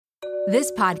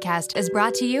This podcast is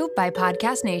brought to you by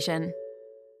Podcast Nation.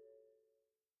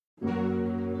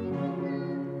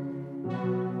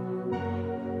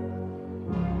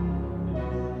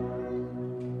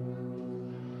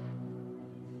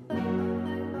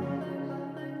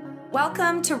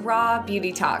 Welcome to Raw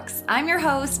Beauty Talks. I'm your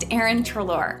host, Erin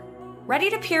Treloar. Ready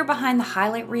to peer behind the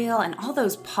highlight reel and all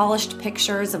those polished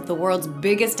pictures of the world's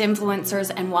biggest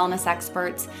influencers and wellness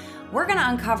experts? We're going to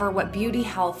uncover what beauty,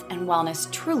 health, and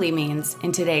wellness truly means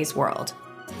in today's world.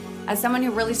 As someone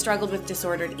who really struggled with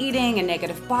disordered eating and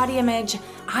negative body image,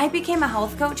 I became a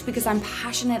health coach because I'm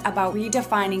passionate about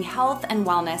redefining health and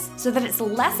wellness so that it's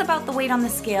less about the weight on the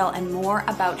scale and more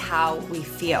about how we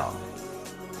feel.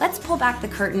 Let's pull back the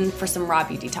curtain for some Raw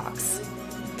Beauty Talks.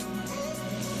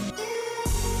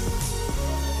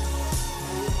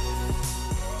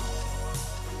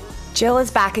 Jill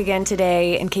is back again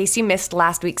today. In case you missed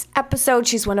last week's episode,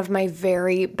 she's one of my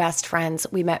very best friends.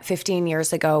 We met 15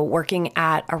 years ago working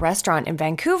at a restaurant in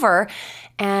Vancouver,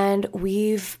 and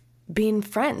we've been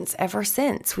friends ever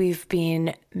since. We've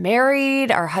been married.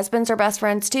 Our husbands are best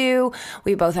friends too.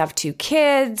 We both have 2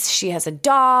 kids. She has a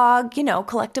dog. You know,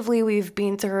 collectively, we've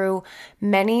been through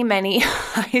many, many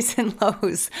highs and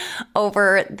lows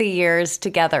over the years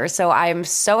together. So I'm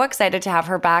so excited to have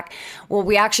her back. Well,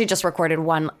 we actually just recorded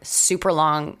one super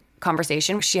long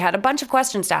conversation. She had a bunch of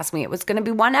questions to ask me. It was going to be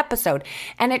one episode,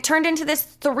 and it turned into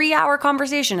this 3-hour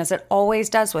conversation, as it always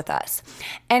does with us.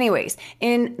 Anyways,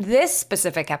 in this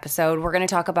specific episode, we're going to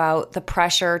talk about the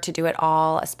pressure to do it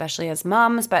all, especially as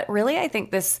moms, but really I think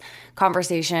this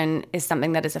conversation is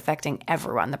something that is affecting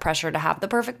everyone. The pressure to have the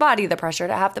perfect body, the pressure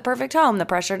to have the perfect home, the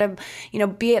pressure to,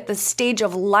 be at the stage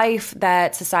of life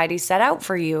that society set out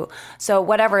for you. So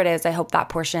whatever it is, I hope that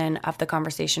portion of the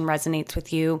conversation resonates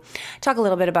with you. Talk a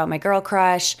little bit about my girl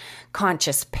crush,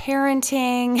 conscious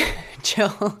parenting. Jill,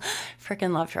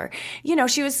 freaking loved her.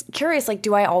 She was curious,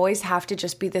 do I always have to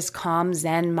just be this calm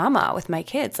Zen mama with my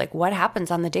kids? What happens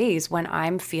on the days when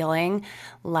I'm feeling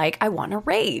like I want to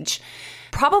rage?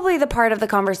 Probably the part of the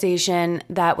conversation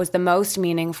that was the most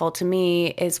meaningful to me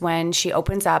is when she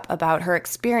opens up about her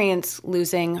experience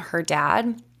losing her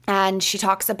dad. And she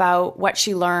talks about what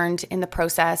she learned in the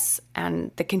process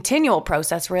and the continual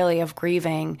process, really, of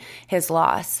grieving his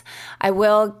loss. I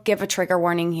will give a trigger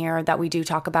warning here that we do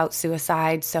talk about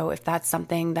suicide. So if that's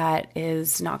something that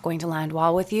is not going to land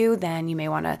well with you, then you may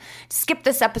want to skip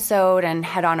this episode and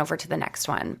head on over to the next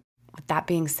one. With that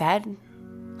being said,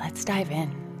 let's dive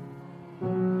in.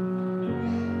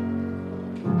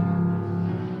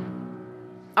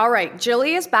 All right,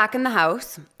 Jilly is back in the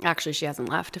house. Actually, she hasn't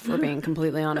left, if we're being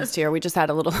completely honest here. We just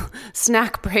had a little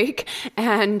snack break,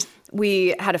 and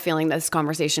we had a feeling this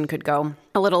conversation could go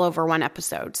a little over one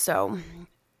episode. So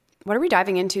what are we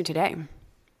diving into today?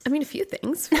 I mean, a few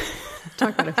things.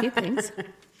 Talk about a few things.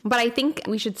 But I think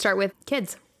we should start with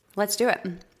kids. Let's do it.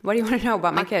 What do you want to know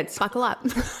about my kids? Buckle up.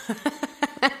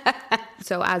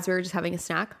 So as we were just having a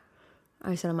snack,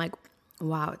 I said, I'm like,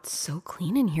 wow, it's so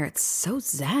clean in here. It's so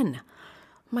zen.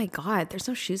 My God, there's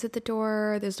no shoes at the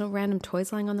door. There's no random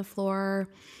toys lying on the floor.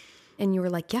 And you were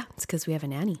like, yeah, it's because we have a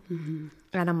nanny. Mm-hmm.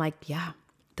 And I'm like, yeah,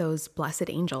 those blessed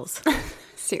angels.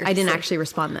 Seriously. I didn't actually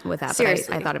respond with that, but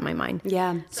I thought in my mind.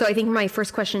 Yeah. So I think my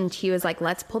first question to you is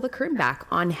let's pull the curtain back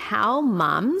on how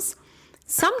moms,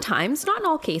 sometimes, not in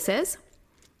all cases,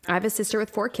 I have a sister with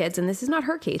 4 kids, and this is not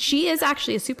her case. She is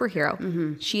actually a superhero.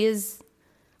 Mm-hmm. She is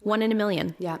 1 in a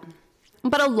million. Yeah.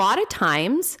 But a lot of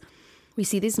times we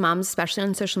see these moms, especially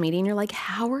on social media, and you're like,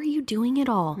 how are you doing it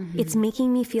all? Mm-hmm. It's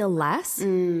making me feel less.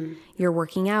 You're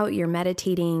working out, you're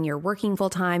meditating, you're working full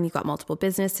time, you've got multiple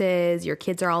businesses, your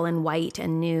kids are all in white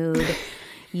and nude.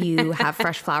 You have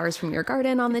fresh flowers from your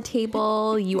garden on the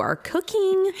table. You are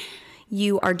cooking.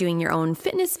 You are doing your own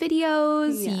fitness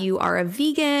videos. Yeah. You are a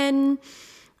vegan.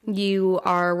 You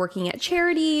are working at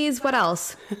charities. What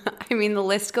else? I mean, the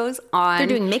list goes on. They're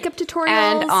doing makeup tutorials.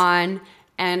 And on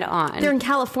and on. They're in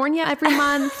California every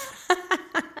month.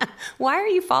 Why are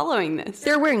you following this?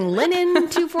 They're wearing linen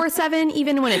 247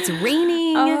 even when it's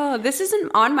raining. Oh, this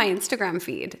isn't on my Instagram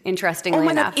feed, interestingly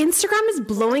enough. God, Instagram is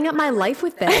blowing up my life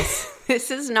with this.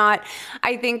 This is not,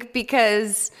 I think,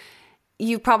 because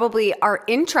you probably are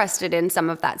interested in some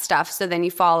of that stuff. So then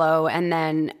you follow, and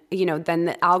then, then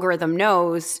the algorithm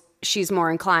knows she's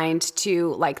more inclined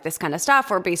to like this kind of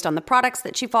stuff, or based on the products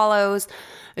that she follows.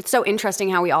 It's so interesting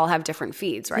how we all have different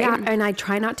feeds, right? Yeah, and I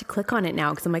try not to click on it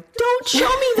now because I'm like, don't show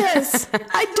me this.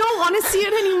 I don't want to see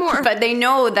it anymore. But they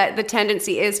know that the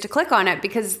tendency is to click on it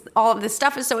because all of this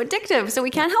stuff is so addictive, so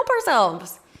we can't help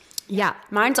ourselves. Yeah.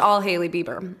 Mine's all Hailey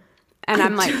Bieber. And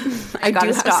I'm like, I gotta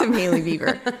do stop. have some Hailey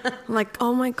Bieber. I'm like,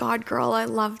 oh my God, girl, I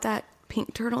love that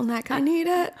pink turtleneck. I need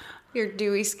it. Your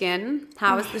dewy skin.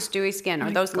 How is this dewy skin? Are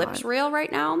those lips real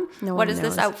right now? No What one is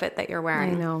this knows. outfit that you're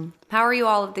wearing? I know. How are you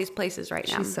all of these places right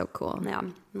now? She's so cool. Yeah,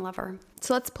 I love her.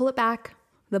 So let's pull it back.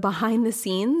 The behind the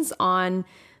scenes on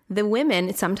the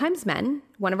women, sometimes men.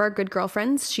 One of our good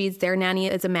girlfriends, their nanny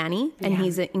is a Manny, and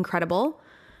he's incredible.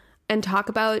 And talk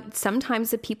about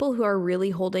sometimes the people who are really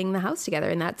holding the house together,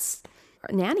 and that's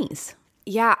nannies.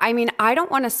 Yeah, I mean, I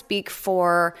don't want to speak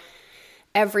for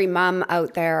every mom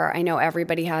out there. I know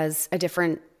everybody has a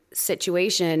different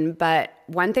situation, but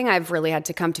one thing I've really had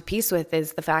to come to peace with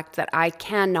is the fact that I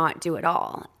cannot do it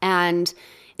all. And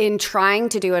in trying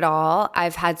to do it all,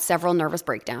 I've had several nervous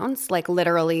breakdowns, like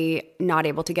literally not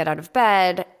able to get out of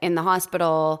bed, in the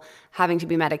hospital, having to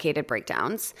be medicated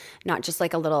breakdowns, not just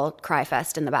like a little cry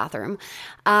fest in the bathroom.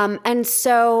 And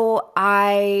so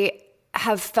I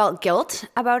have felt guilt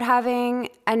about having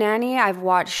a nanny. I've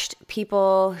watched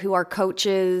people who are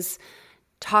coaches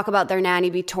talk about their nanny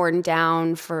be torn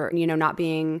down for, not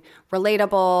being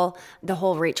relatable. The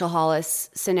whole Rachel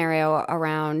Hollis scenario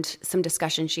around some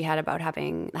discussion she had about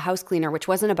having the house cleaner, which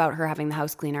wasn't about her having the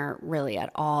house cleaner really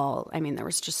at all. I mean, there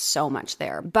was just so much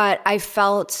there. But I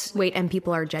felt... Wait, and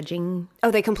people are judging? Oh,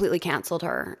 they completely canceled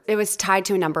her. It was tied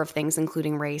to a number of things,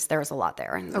 including race. There was a lot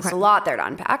there. There's a lot there to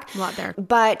unpack. A lot there.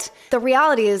 But the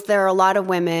reality is there are a lot of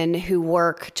women who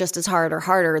work just as hard or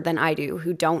harder than I do,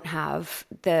 who don't have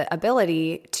the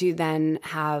ability to then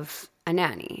have a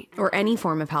nanny. Or any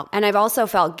form of help. And I've also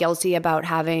felt guilty about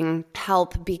having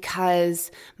help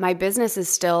because my business is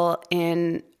still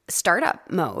in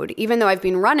startup mode. Even though I've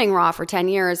been running Raw for 10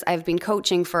 years, I've been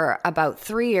coaching for about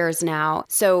 3 years now.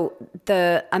 So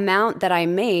the amount that I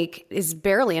make is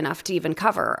barely enough to even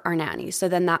cover our nanny. So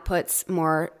then that puts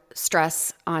more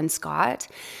stress on Scott.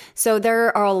 So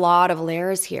there are a lot of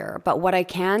layers here. But what I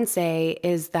can say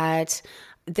is that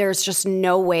there's just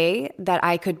no way that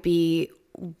I could be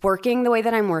working the way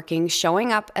that I'm working,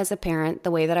 showing up as a parent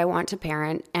the way that I want to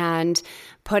parent, and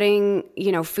putting,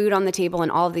 food on the table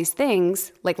and all of these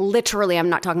things. Like literally, I'm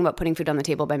not talking about putting food on the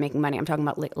table by making money. I'm talking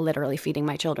about literally feeding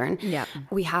my children. Yeah.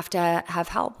 We have to have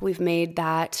help. We've made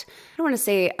that, I don't want to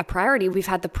say a priority. We've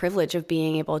had the privilege of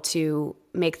being able to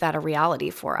make that a reality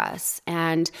for us.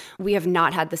 And we have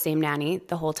not had the same nanny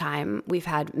the whole time. We've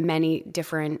had many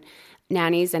different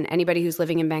nannies, and anybody who's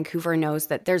living in Vancouver knows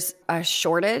that there's a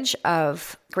shortage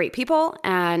of great people.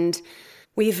 And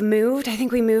we've moved, I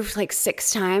think we moved like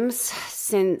 6 times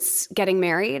since getting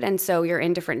married. And so you're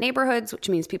in different neighborhoods, which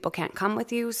means people can't come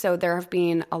with you. So there have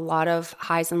been a lot of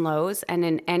highs and lows. And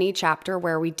in any chapter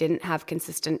where we didn't have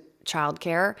consistent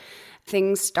childcare,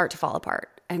 things start to fall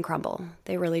apart and crumble.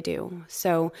 They really do.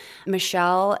 So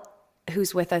Michelle,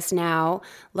 who's with us now,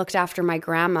 looked after my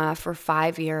grandma for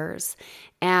 5 years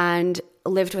and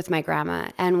lived with my grandma.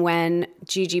 And when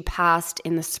Gigi passed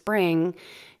in the spring,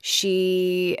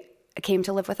 she came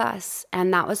to live with us.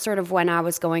 And that was sort of when I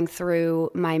was going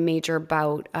through my major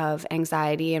bout of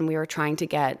anxiety, and we were trying to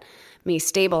get me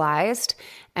stabilized.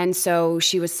 And so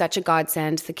she was such a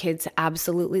godsend. The kids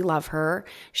absolutely love her.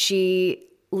 She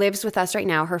lives with us right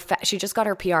now. She just got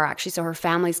her PR actually, so her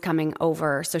family's coming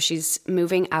over. So she's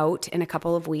moving out in a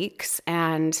couple of weeks,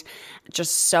 and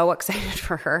just so excited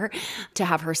for her to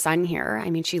have her son here. I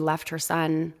mean, she left her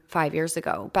son 5 years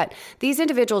ago. But these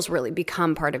individuals really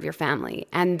become part of your family,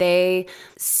 and they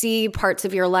see parts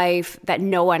of your life that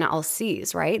no one else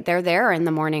sees, right? They're there in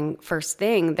the morning first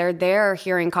thing. They're there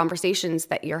hearing conversations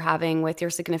that you're having with your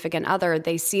significant other.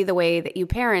 They see the way that you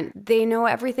parent. They know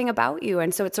everything about you.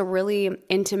 And so it's a really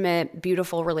intimate,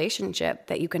 beautiful relationship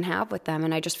that you can have with them.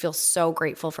 And I just feel so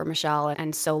grateful for Michelle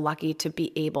and so lucky to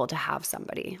be able to have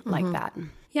somebody like that.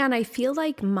 Yeah, and I feel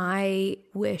like my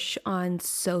wish on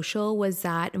social was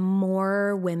that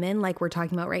more women, like we're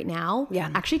talking about right now,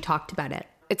 actually talked about it.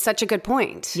 It's such a good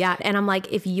point. Yeah, and I'm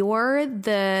like, if you're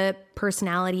the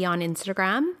personality on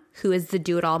Instagram who is the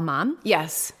do-it-all mom,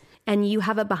 yes, and you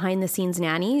have a behind-the-scenes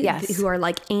nanny, yes, who are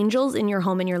like angels in your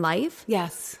home and your life,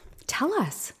 yes, tell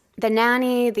us. The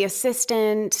nanny, the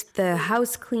assistant, the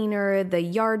house cleaner, the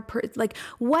yard, like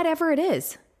whatever it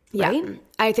is. Right? Yeah,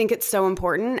 I think it's so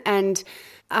important. And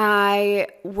I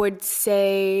would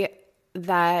say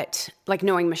that, like,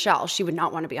 knowing Michelle, she would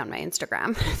not want to be on my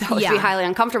Instagram. That would be highly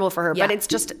uncomfortable for her. Yeah.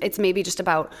 But it's maybe just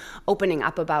about opening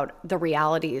up about the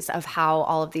realities of how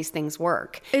all of these things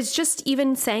work. It's just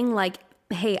even saying like,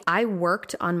 hey, I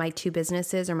worked on my 2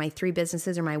 businesses or my 3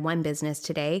 businesses or my 1 business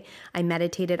today. I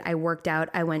meditated, I worked out,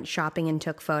 I went shopping and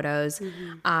took photos.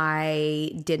 Mm-hmm.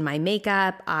 I did my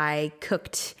makeup, I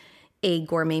cooked a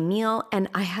gourmet meal, and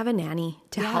I have a nanny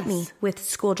to help me with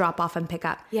school drop off and pick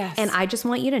up. Yes. And I just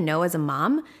want you to know as a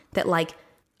mom that like,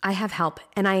 I have help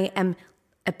and I am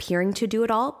appearing to do it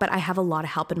all, but I have a lot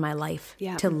of help in my life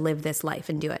to live this life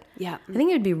and do it. Yeah. I think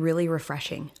it would be really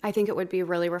refreshing. I think it would be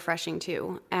really refreshing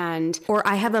too. Or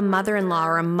I have a mother-in-law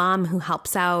or a mom who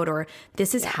helps out, or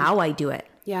this is how I do it.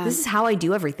 Yeah. This is how I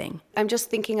do everything. I'm just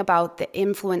thinking about the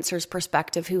influencer's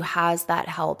perspective who has that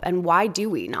help, and why do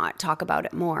we not talk about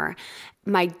it more?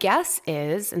 My guess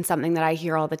is, and something that I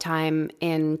hear all the time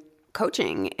in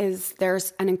coaching, is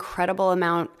there's an incredible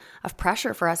amount of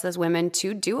pressure for us as women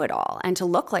to do it all and to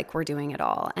look like we're doing it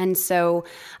all. And so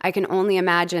I can only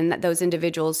imagine that those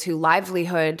individuals whose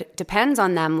livelihood depends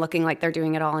on them looking like they're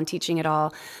doing it all and teaching it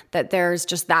all, that there's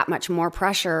just that much more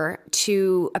pressure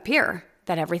to appear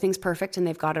that everything's perfect and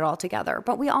they've got it all together.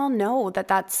 But we all know that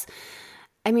that's,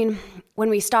 I mean,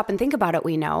 when we stop and think about it,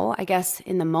 we know, I guess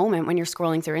in the moment when you're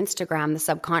scrolling through Instagram, the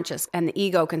subconscious and the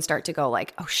ego can start to go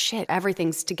like, oh shit,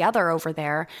 everything's together over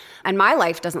there. And my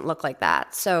life doesn't look like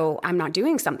that. So I'm not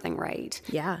doing something right.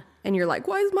 Yeah. And you're like,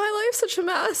 why is my life such a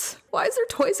mess? Why is there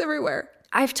toys everywhere?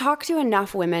 I've talked to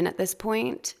enough women at this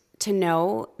point to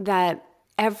know that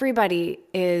everybody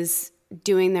is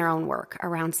doing their own work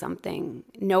around something.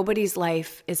 Nobody's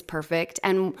life is perfect.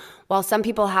 And while some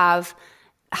people have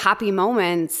happy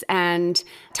moments and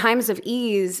times of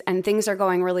ease and things are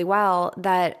going really well,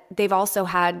 that they've also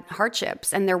had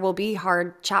hardships and there will be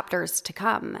hard chapters to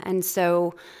come. And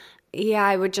so, yeah,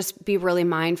 I would just be really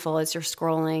mindful as you're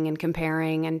scrolling and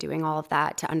comparing and doing all of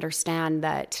that to understand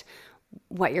that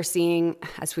what you're seeing,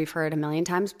 as we've heard a million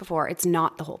times before, it's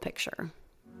not the whole picture.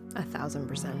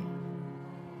 1,000%.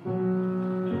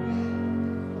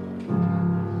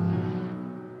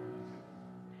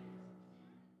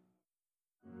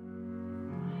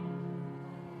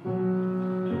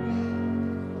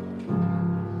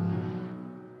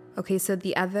 Okay, so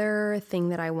the other thing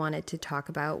that I wanted to talk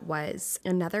about was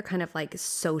another kind of like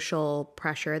social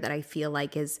pressure that I feel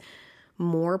like is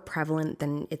more prevalent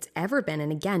than it's ever been.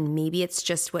 And again, maybe it's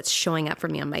just what's showing up for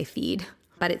me on my feed,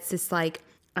 but it's this like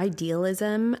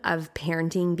idealism of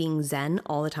parenting being zen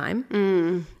all the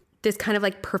time. This kind of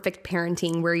like perfect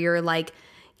parenting where you're like,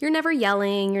 you're never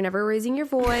yelling, you're never raising your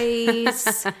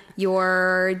voice,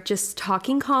 you're just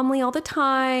talking calmly all the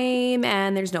time,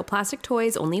 and there's no plastic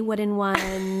toys, only wooden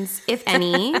ones, if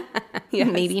any.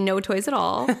 Yes. Maybe no toys at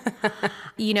all.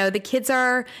 You know, the kids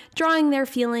are drawing their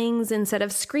feelings instead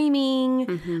of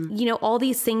screaming, you know, all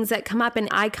these things that come up. And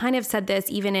I kind of said this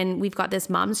even in, we've got this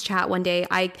mom's chat one day,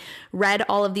 I read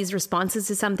all of these responses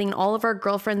to something, and all of our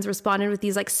girlfriends responded with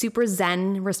these like super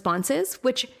zen responses,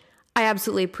 which I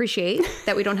absolutely appreciate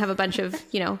that we don't have a bunch of,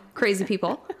 you know, crazy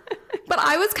people. But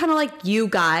I was kind of like, you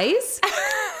guys,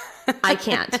 I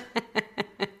can't.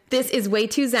 This is way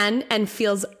too zen and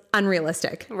feels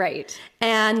unrealistic. Right.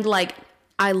 And like,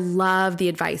 I love the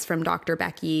advice from Dr.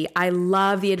 Becky. I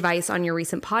love the advice on your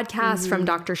recent podcast from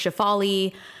Dr.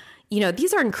 Shefali. You know,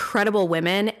 these are incredible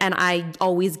women, and I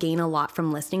always gain a lot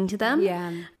from listening to them.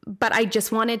 Yeah. But I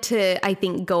just wanted to, I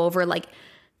think, go over like,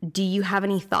 do you have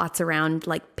any thoughts around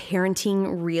like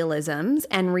parenting realisms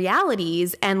and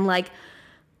realities? And like,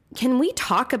 can we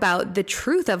talk about the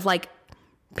truth of like,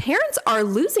 parents are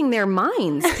losing their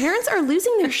minds. Parents are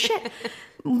losing their shit.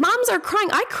 Moms are crying.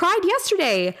 I cried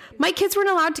yesterday. My kids weren't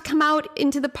allowed to come out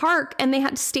into the park and they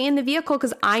had to stay in the vehicle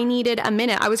because I needed a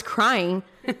minute. I was crying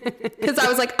because I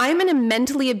was like, I'm in a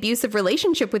mentally abusive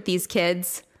relationship with these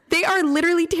kids. They are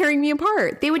literally tearing me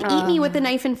apart. They would eat me with a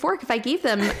knife and fork if I gave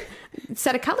them a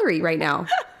set of cutlery right now.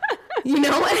 You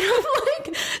know, and I'm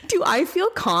like, do I feel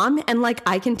calm? And like,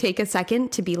 I can take a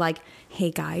second to be like,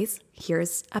 hey guys,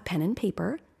 here's a pen and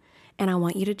paper. And I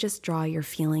want you to just draw your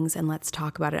feelings and let's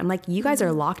talk about it. I'm like, you guys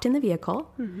are locked in the vehicle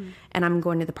and I'm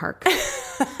going to the park.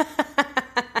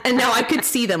 And now I could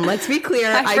see them. Let's be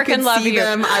clear. I could see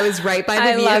them. I was right by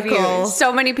the vehicle. Love you.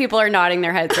 So many people are nodding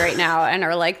their heads right now and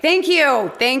are like, thank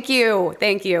you, thank you,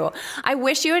 thank you. I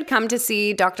wish you had come to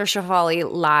see Dr.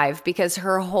 Shefali live, because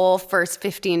her whole first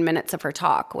 15 minutes of her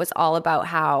talk was all about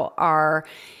how our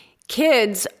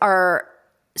kids are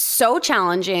so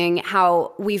challenging,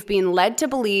 how we've been led to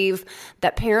believe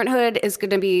that parenthood is going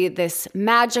to be this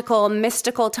magical,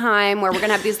 mystical time where we're going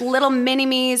to have these little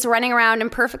mini-me's running around in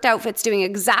perfect outfits doing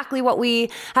exactly what we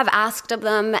have asked of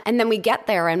them. And then we get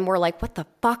there and we're like, what the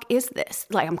fuck is this?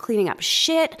 Like, I'm cleaning up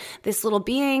shit. This little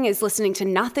being is listening to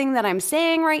nothing that I'm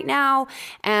saying right now.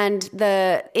 And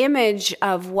the image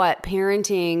of what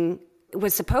parenting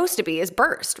was supposed to be is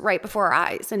burst right before our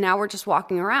eyes. And now we're just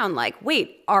walking around like,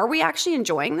 wait, are we actually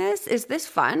enjoying this? Is this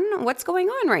fun? What's going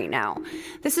on right now?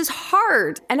 This is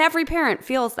hard. And every parent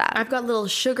feels that. I've got little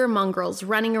sugar mongrels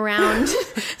running around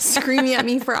screaming at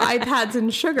me for iPads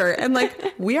and sugar. And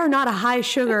like, we are not a high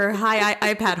sugar, high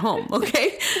iPad home,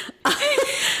 okay?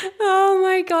 Oh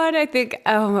my God. I think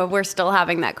we're still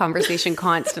having that conversation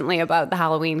constantly about the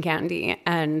Halloween candy.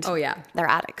 And oh yeah, they're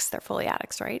addicts. They're fully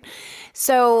addicts, right?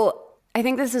 So I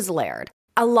think this is layered.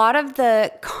 A lot of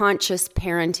the conscious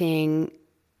parenting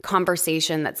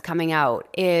conversation that's coming out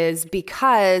is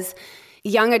because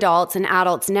young adults and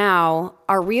adults now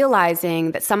are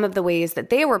realizing that some of the ways that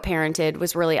they were parented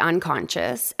was really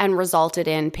unconscious and resulted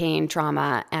in pain,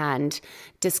 trauma, and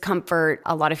discomfort,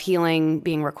 a lot of healing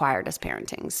being required as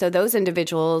parenting. So those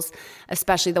individuals,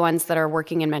 especially the ones that are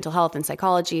working in mental health and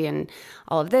psychology and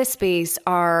all of this space,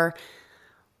 are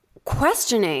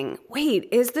questioning, wait,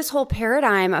 is this whole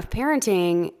paradigm of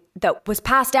parenting that was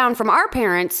passed down from our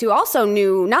parents who also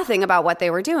knew nothing about what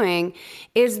they were doing,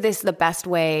 is this the best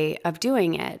way of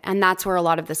doing it? And that's where a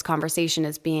lot of this conversation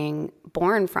is being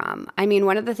born from. I mean,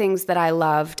 one of the things that I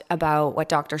loved about what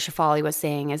Dr. Shefali was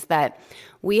saying is that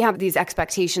we have these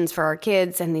expectations for our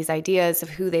kids and these ideas of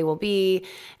who they will be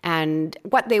and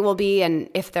what they will be. And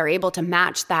if they're able to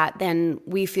match that, then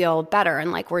we feel better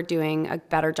and like we're doing a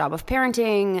better job of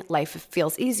parenting. Life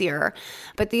feels easier.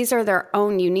 But these are their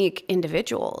own unique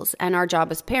individuals. And our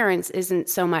job as parents isn't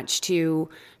so much to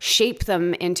shape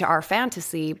them into our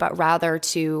fantasy, but rather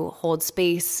to hold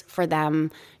space for them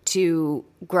to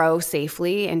grow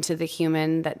safely into the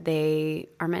human that they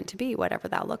are meant to be, whatever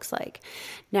that looks like.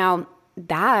 Now,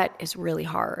 that is really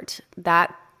hard.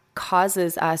 That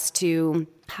causes us to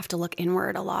have to look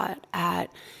inward a lot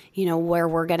at, where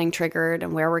we're getting triggered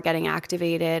and where we're getting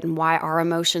activated and why our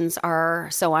emotions are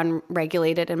so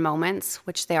unregulated in moments,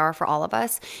 which they are for all of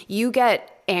us. You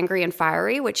get angry and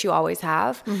fiery, which you always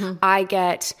have. Mm-hmm. I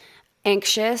get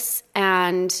anxious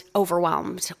and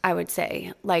overwhelmed, I would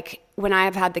say. Like when I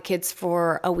have had the kids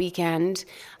for a weekend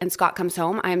and Scott comes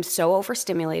home, I'm so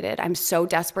overstimulated. I'm so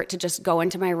desperate to just go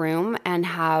into my room and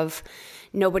have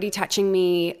nobody touching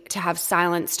me, to have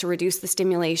silence, to reduce the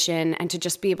stimulation, and to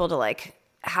just be able to like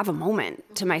have a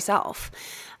moment to myself.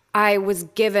 I was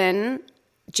given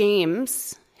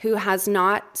James, who has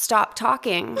not stopped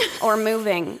talking or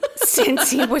moving since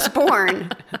he was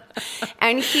born.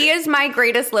 And he is my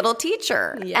greatest little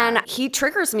teacher. Yeah. And he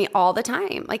triggers me all the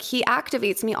time. Like he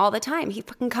activates me all the time. He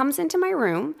fucking comes into my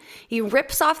room, he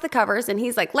rips off the covers and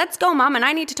he's like, let's go, Mom. And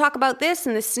I need to talk about this.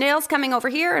 And the snail's coming over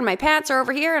here and my pants are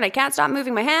over here and I can't stop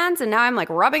moving my hands. And now I'm like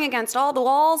rubbing against all the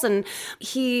walls. And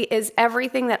he is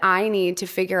everything that I need to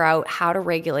figure out how to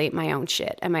regulate my own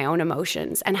shit and my own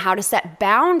emotions and how to set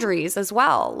boundaries as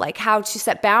well. Like how to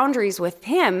set boundaries with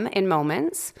him in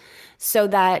moments so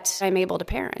that I'm able to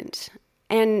parent.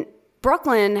 And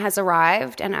Brooklyn has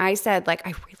arrived and I said, like,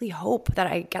 I really hope that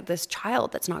I get this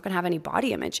child that's not going to have any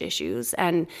body image issues.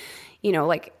 And,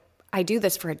 like I do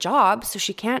this for a job, so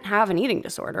she can't have an eating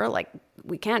disorder. Like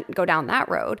we can't go down that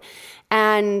road.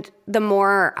 And the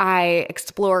more I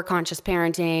explore conscious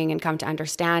parenting and come to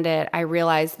understand it, I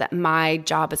realize that my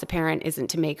job as a parent isn't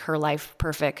to make her life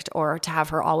perfect or to have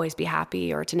her always be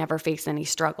happy or to never face any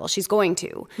struggle. She's going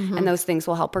to, and those things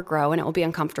will help her grow and it will be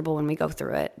uncomfortable when we go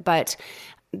through it. But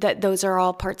those are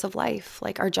all parts of life.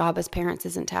 Like our job as parents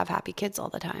isn't to have happy kids all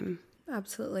the time.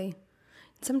 Absolutely.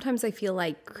 Sometimes I feel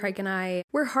like Craig and I,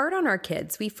 we're hard on our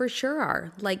kids. We for sure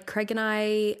are. Like Craig and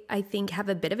I think, have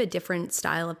a bit of a different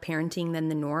style of parenting than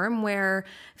the norm, where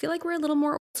I feel like we're a little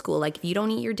more old school. Like if you don't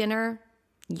eat your dinner,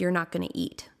 you're not going to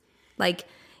eat. Like,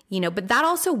 but that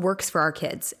also works for our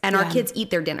kids. And our kids eat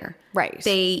their dinner. Right.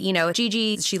 They,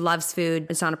 Gigi, she loves food.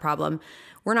 It's not a problem.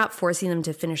 We're not forcing them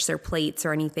to finish their plates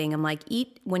or anything. I'm like,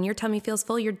 eat when your tummy feels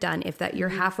full, you're done. If that you're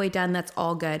halfway done, that's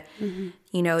all good.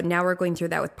 Mm-hmm. Now we're going through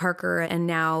that with Parker, and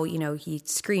now, he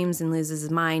screams and loses his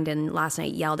mind. And last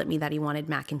night yelled at me that he wanted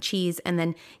mac and cheese. And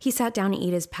then he sat down and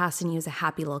ate his pasta and he was a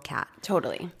happy little cat.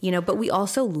 Totally. But we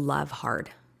also love hard.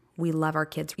 We love our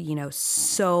kids,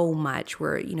 so much.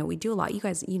 We do a lot. You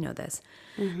guys, this.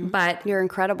 Mm-hmm. But you're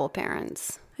incredible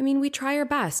parents. I mean, we try our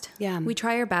best. Yeah. We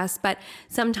try our best, but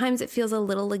sometimes it feels a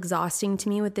little exhausting to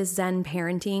me with this Zen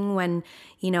parenting when,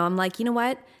 I'm like, you know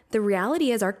what? The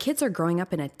reality is our kids are growing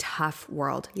up in a tough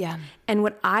world. Yeah. And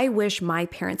what I wish my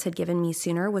parents had given me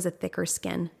sooner was a thicker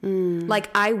skin. Like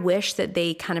I wish that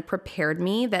they kind of prepared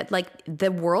me that like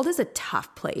the world is a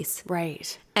tough place.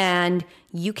 Right. And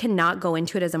you cannot go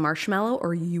into it as a marshmallow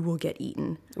or you will get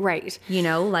eaten. Right.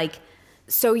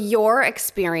 So your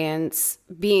experience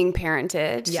being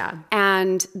parented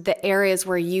and the areas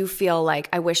where you feel like,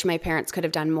 I wish my parents could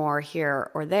have done more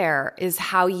here or there, is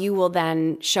how you will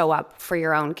then show up for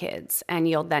your own kids. And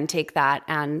you'll then take that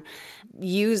and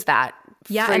use that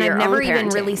for and your I've never own even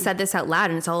parenting. really said this out loud,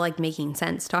 and it's all like making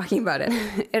sense talking about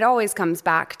it. It always comes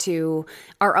back to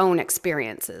our own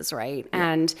experiences, right?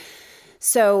 Yeah. And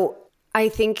so I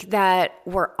think that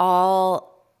we're all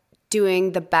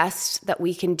doing the best that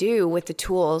we can do with the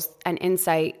tools and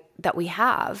insight that we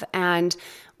have. And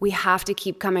we have to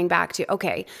keep coming back to,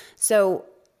 okay, so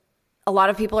a lot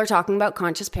of people are talking about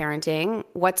conscious parenting.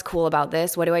 What's cool about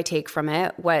this? What do I take from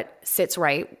it? What sits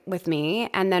right with me?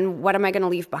 And then what am I going to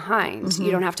leave behind? Mm-hmm.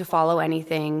 You don't have to follow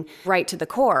anything right to the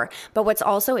core. But what's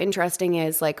also interesting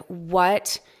is like,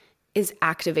 what is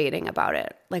activating about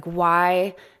it? Like,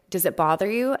 why does it bother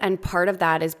you? And part of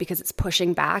that is because it's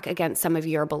pushing back against some of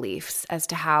your beliefs as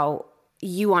to how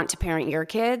you want to parent your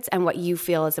kids and what you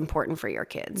feel is important for your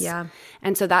kids. Yeah.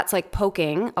 And so that's like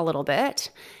poking a little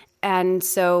bit. And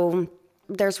so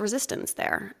there's resistance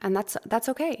there, and that's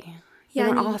okay. Yeah,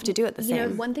 we don't all have to do it the same. You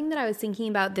know, one thing that I was thinking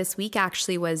about this week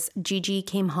actually was Gigi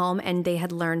came home and they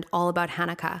had learned all about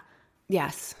Hanukkah.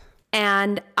 Yes.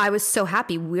 And I was so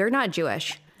happy. We're not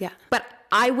Jewish. Yeah. But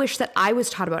I wish that I was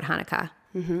taught about Hanukkah.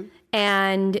 Mm-hmm.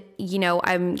 And, you know,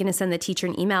 I'm going to send the teacher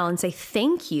an email and say,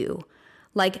 thank you.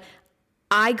 Like,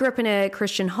 I grew up in a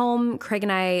Christian home. Craig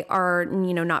and I are,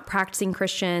 you know, not practicing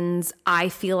Christians. I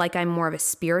feel like I'm more of a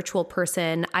spiritual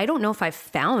person. I don't know if I've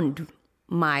found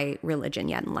my religion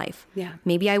yet in life. Yeah.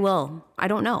 Maybe I will. I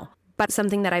don't know. But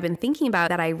something that I've been thinking about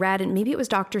that I read, and maybe it was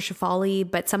Dr.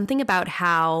 Shefali, but something about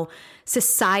how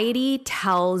society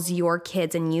tells your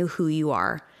kids and you who you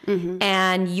are. Mm-hmm.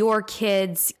 And your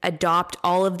kids adopt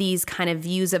all of these kind of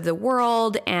views of the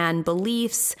world and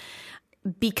beliefs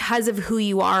because of who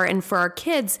you are. And for our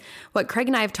kids, what Craig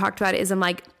and I have talked about is, I'm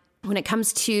like, when it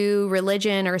comes to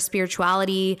religion or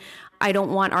spirituality, I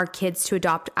don't want our kids to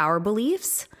adopt our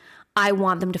beliefs. I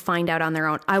want them to find out on their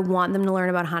own. I want them to learn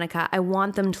about Hanukkah. I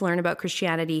want them to learn about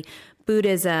Christianity,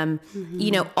 Buddhism,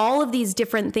 you know, all of these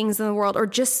different things in the world, or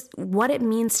just what it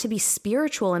means to be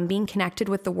spiritual and being connected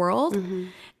with the world. Mm-hmm.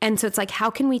 And so it's like, how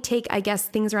can we take, I guess,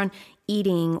 things around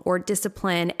eating or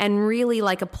discipline and really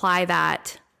like apply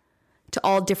that to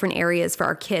all different areas for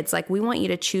our kids? Like, we want you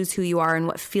to choose who you are and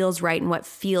what feels right and what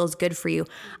feels good for you.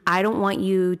 I don't want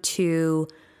you to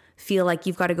feel like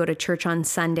you've got to go to church on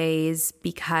Sundays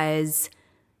because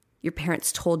your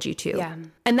parents told you to. Yeah.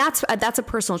 And that's a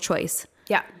personal choice.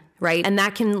 Yeah. Right. And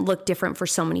that can look different for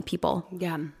so many people.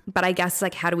 Yeah. But I guess,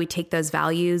 like, how do we take those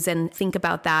values and think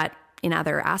about that in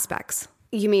other aspects?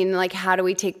 You mean like, how do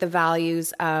we take the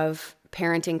values of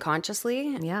parenting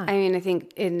consciously? Yeah. I mean, I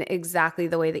think in exactly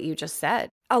the way that you just said,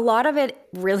 a lot of it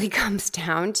really comes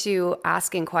down to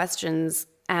asking questions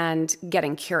and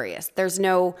getting curious. There's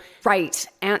no right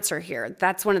answer here.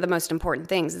 That's one of the most important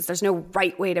things, is there's no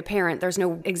right way to parent. There's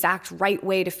no exact right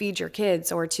way to feed your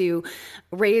kids or to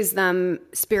raise them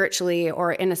spiritually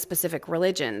or in a specific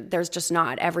religion. There's just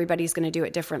not. Everybody's going to do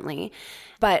it differently.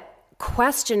 But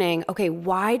questioning, okay,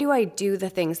 why do I do the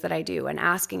things that I do? And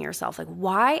asking yourself, like,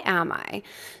 why am I?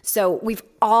 So we've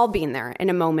all been there in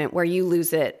a moment where you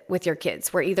lose it with your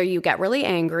kids, where either you get really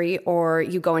angry or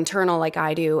you go internal like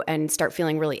I do and start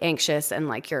feeling really anxious and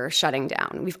like you're shutting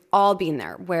down. We've all been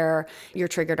there where you're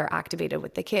triggered or activated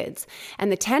with the kids.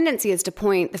 And the tendency is to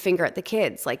point the finger at the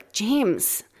kids, like,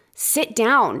 James, sit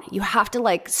down. You have to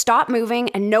like stop moving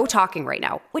and no talking right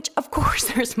now, which of course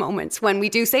there's moments when we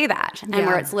do say that and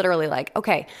where it's literally like,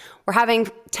 okay, we're having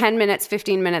 10 minutes,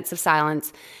 15 minutes of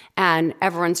silence and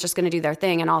everyone's just going to do their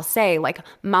thing. And I'll say like,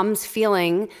 Mom's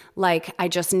feeling like I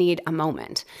just need a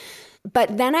moment.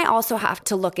 But then I also have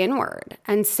to look inward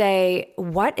and say,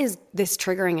 what is this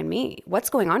triggering in me? What's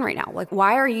going on right now? Like,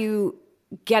 why are you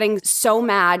getting so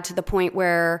mad to the point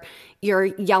where you're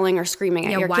yelling or screaming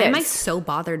at your kids? Why am I so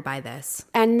bothered by this?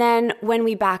 And then when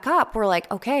we back up, we're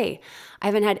like, okay, I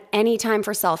haven't had any time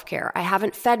for self-care. I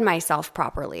haven't fed myself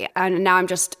properly. And now I'm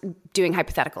just doing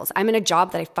hypotheticals. I'm in a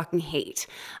job that I fucking hate.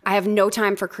 I have no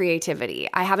time for creativity.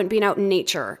 I haven't been out in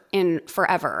nature in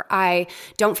forever. I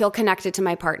don't feel connected to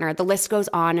my partner. The list goes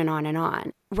on and on and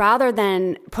on. Rather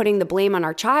than putting the blame on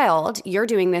our child, you're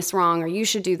doing this wrong or you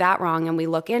should do that wrong, and we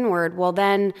look inward, well,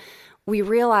 then we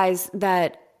realize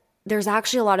that there's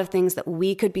actually a lot of things that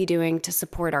we could be doing to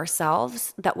support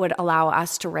ourselves that would allow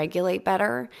us to regulate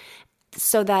better,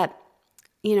 so that,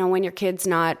 you know, when your kid's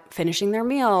not finishing their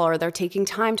meal or they're taking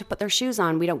time to put their shoes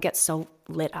on, we don't get so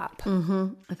lit up.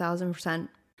 1,000%.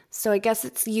 So I guess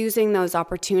it's using those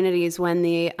opportunities when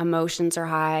the emotions are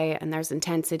high and there's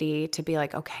intensity to be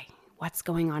like, okay, what's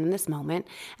going on in this moment.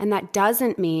 And that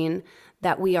doesn't mean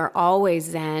that we are always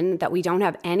zen, that we don't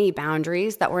have any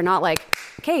boundaries, that we're not like,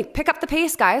 okay, pick up the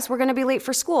pace, guys. We're going to be late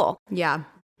for school. Yeah.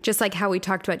 Just like how we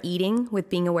talked about eating with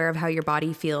being aware of how your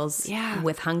body feels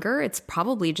with hunger, it's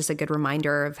probably just a good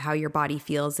reminder of how your body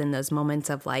feels in those moments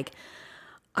of like,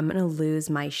 I'm going to lose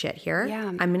my shit here.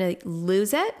 Yeah. I'm going to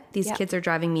lose it. These kids are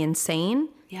driving me insane.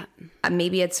 Yeah.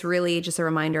 Maybe it's really just a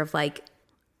reminder of like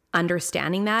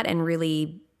understanding that and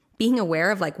really being aware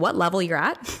of like what level you're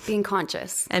at. Being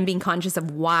conscious. And being conscious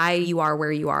of why you are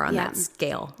where you are on that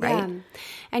scale, right? Yeah.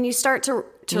 And you start to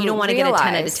you don't want to get a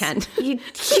 10 out of 10. you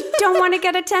don't want to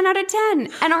get a 10 out of 10.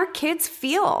 And our kids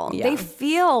feel. Yeah. They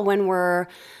feel when we're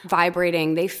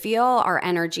vibrating. They feel our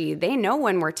energy. They know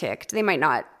when we're ticked. They might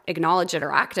not acknowledge it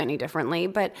or act any differently,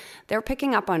 but they're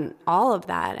picking up on all of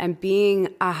that. And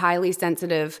being a highly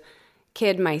sensitive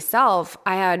kid myself,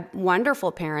 I had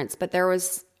wonderful parents, but there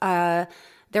was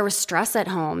stress at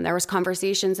home. There was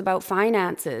conversations about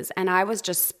finances, and I was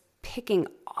just picking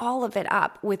all of it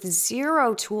up with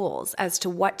zero tools as to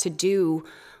what to do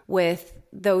with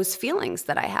those feelings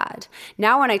that I had.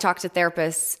 Now, when I talk to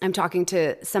therapists, I'm talking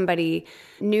to somebody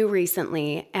new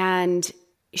recently, and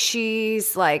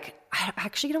she's like, I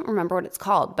actually don't remember what it's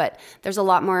called, but there's a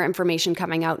lot more information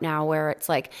coming out now where it's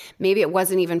like, maybe it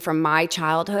wasn't even from my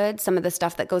childhood, some of the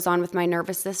stuff that goes on with my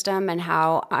nervous system and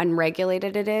how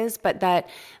unregulated it is, but that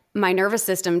my nervous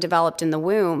system developed in the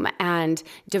womb and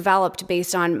developed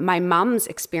based on my mom's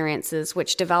experiences,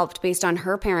 which developed based on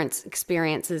her parents'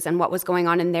 experiences and what was going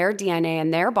on in their DNA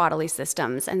and their bodily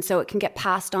systems. And so it can get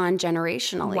passed on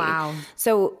generationally. Wow.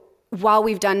 So while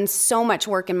we've done so much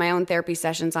work in my own therapy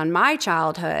sessions on my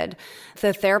childhood,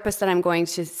 the therapist that I'm going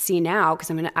to see now, because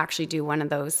I'm going to actually do one of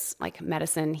those like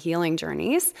medicine healing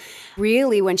journeys,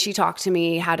 really when she talked to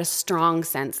me had a strong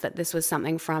sense that this was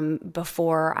something from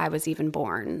before I was even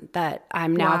born that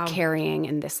I'm now carrying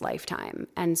in this lifetime.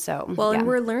 And so, and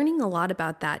we're learning a lot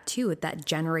about that too, with that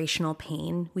generational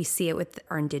pain. We see it with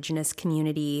our Indigenous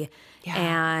community. Yeah.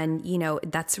 And,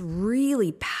 that's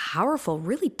really powerful,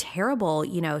 really terrible,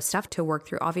 stuff to work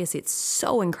through. Obviously, it's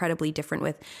so incredibly different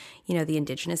with, the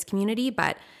Indigenous community,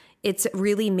 but it's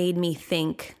really made me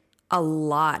think a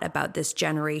lot about this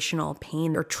generational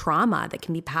pain or trauma that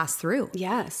can be passed through.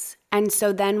 Yes. And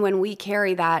so then when we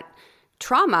carry that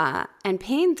trauma and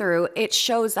pain through, it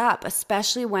shows up,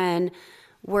 especially when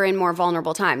we're in more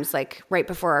vulnerable times, like right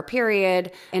before our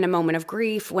period, in a moment of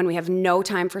grief, when we have no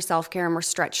time for self-care and we're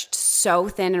stretched so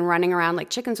thin and running around like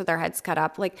chickens with our heads cut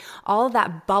up, like all of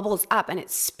that bubbles up and it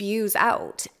spews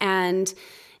out. And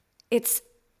it's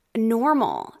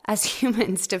normal as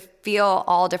humans to feel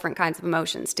all different kinds of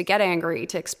emotions, to get angry,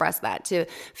 to express that, to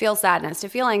feel sadness, to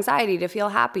feel anxiety, to feel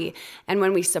happy. And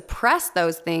when we suppress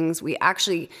those things, we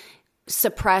actually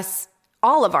suppress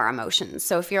all of our emotions.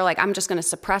 So if you're like, I'm just going to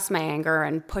suppress my anger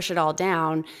and push it all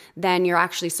down, then you're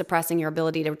actually suppressing your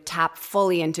ability to tap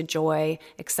fully into joy,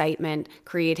 excitement,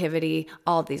 creativity,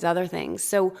 all of these other things.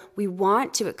 So we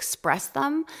want to express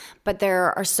them, but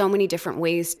there are so many different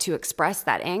ways to express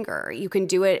that anger. You can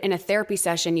do it in a therapy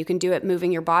session. You can do it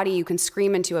moving your body. You can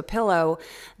scream into a pillow.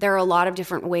 There are a lot of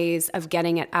different ways of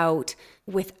getting it out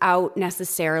without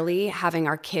necessarily having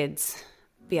our kids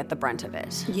be at the brunt of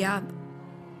it. Yeah.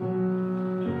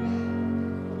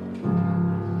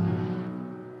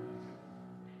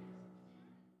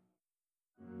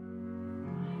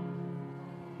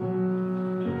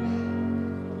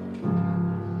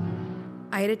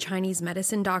 I had a Chinese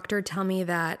medicine doctor tell me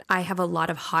that I have a lot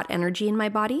of hot energy in my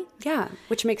body. Yeah,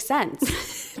 which makes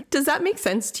sense. Does that make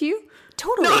sense to you?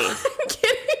 Totally. No, I'm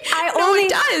kidding. It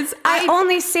does. I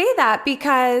only say that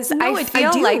because I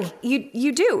feel like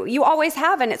you do. You always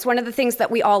have, and it's one of the things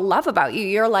that we all love about you.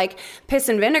 You're like piss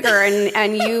and vinegar,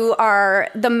 and you are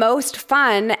the most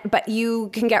fun, but you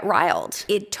can get riled.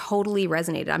 It totally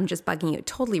resonated. I'm just bugging you. It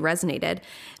totally resonated.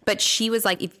 But she was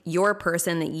like, if you're a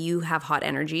person that you have hot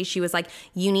energy, she was like,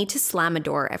 you need to slam a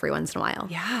door every once in a while.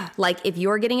 Yeah. Like if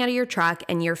you're getting out of your truck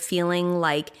and you're feeling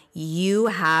like you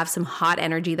have some hot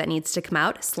energy that needs to come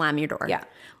out, slam your door. Yeah.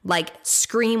 Like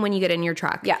scream when you get in your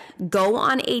truck. Yeah. Go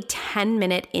on a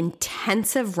 10-minute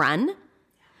intensive run.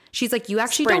 She's like, you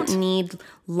actually don't need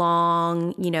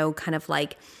long, kind of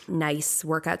like nice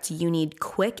workouts. You need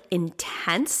quick,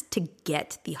 intense to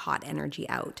get the hot energy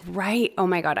out. Right. Oh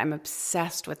my God. I'm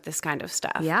obsessed with this kind of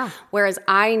stuff. Yeah. Whereas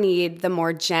I need the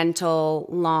more gentle,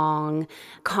 long,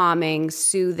 calming,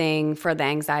 soothing for the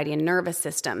anxiety and nervous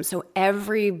system. So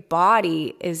every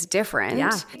body is different.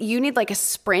 Yeah. You need like a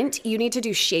sprint. You need to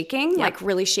do shaking, like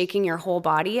really shaking your whole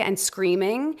body and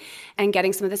screaming and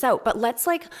getting some of this out. But let's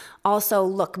like also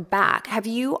look back. Have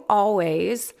you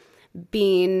always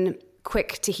been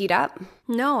quick to heat up?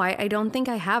 No, I don't think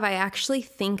I have. I actually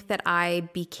think that I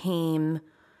became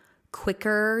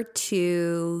quicker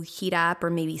to heat up or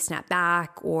maybe snap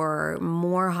back or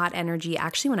more hot energy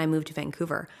actually when I moved to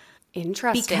Vancouver.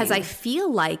 Interesting. Because I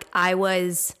feel like I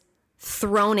was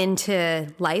thrown into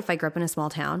life. I grew up in a small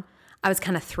town. I was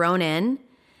kind of thrown in.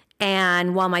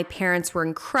 And while my parents were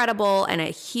incredible and a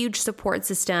huge support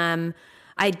system,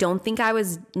 I don't think I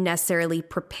was necessarily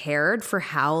prepared for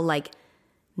how like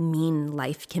mean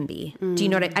life can be. Do you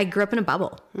know what I grew up in a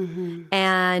bubble.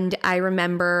 And I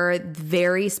remember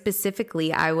very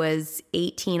specifically, I was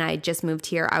 18. I had just moved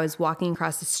here. I was walking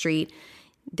across the street.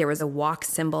 There was a walk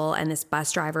symbol and this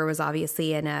bus driver was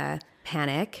obviously in a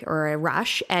panic or a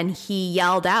rush. And he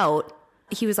yelled out,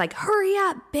 he was like, "Hurry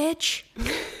up, bitch."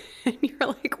 And you're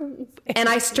like, and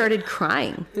I started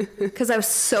crying because I was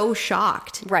so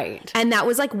shocked. Right. And that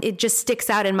was like, it just sticks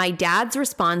out. And my dad's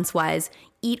response was,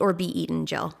 "Eat or be eaten,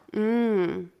 Jill."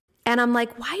 And I'm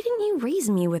like, why didn't you raise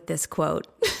me with this quote?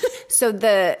 So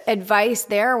the advice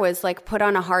there was like, put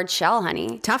on a hard shell,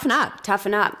 honey. Toughen up.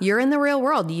 Toughen up. You're in the real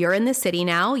world. You're in the city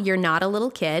now. You're not a little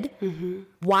kid.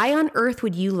 Why on earth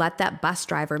would you let that bus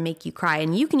driver make you cry?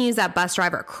 And you can use that bus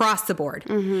driver across the board.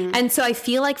 And so I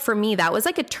feel like for me, that was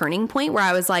like a turning point where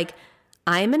I was like,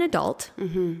 I am an adult.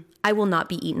 I will not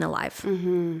be eaten alive.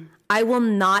 I will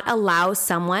not allow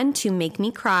someone to make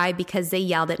me cry because they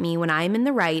yelled at me when I'm in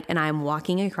the right and I'm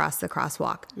walking across the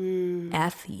crosswalk.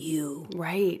 F you.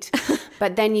 Right.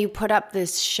 But then you put up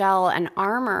this shell and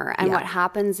armor, and what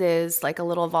happens is like a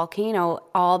little volcano,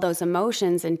 all those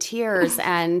emotions and tears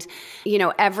and, you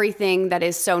know, everything that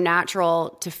is so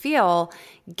natural to feel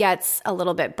gets a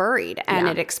little bit buried and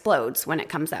it explodes when it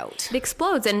comes out. It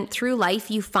explodes. And through life,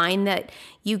 you find that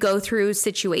you go through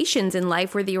situations in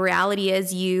life where the reality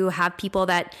is you have people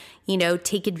that, you know,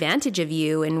 take advantage of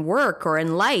you in work or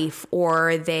in life,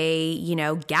 or they, you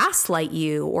know, gaslight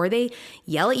you, or they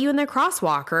yell at you in their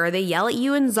crosswalk, or they yell at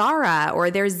you in Zara,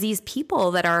 or there's these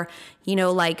people that are, you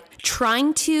know, like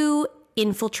trying to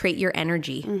infiltrate your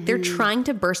energy. They're trying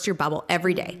to burst your bubble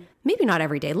every day. Maybe not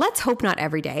every day. Let's hope not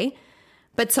every day.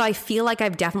 But so I feel like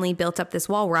I've definitely built up this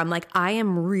wall where I'm like, I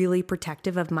am really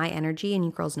protective of my energy. And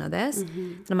you girls know this.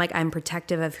 And I'm like, I'm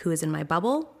protective of who is in my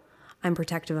bubble. I'm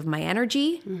protective of my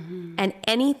energy. And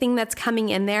anything that's coming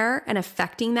in there and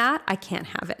affecting that, I can't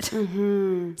have it.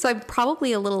 So I'm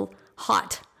probably a little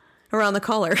hot around the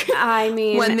collar. I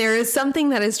mean, when there is something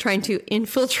that is trying to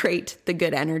infiltrate the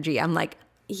good energy, I'm like,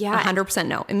 100%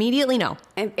 no. Immediately no.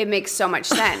 It makes so much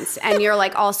sense. And you're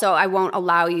like, also, I won't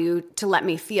allow you to let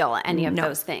me feel any of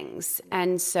those things.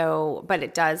 And so, but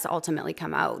it does ultimately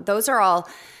come out. Those are all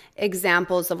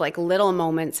examples of like little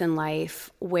moments in life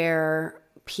where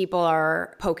people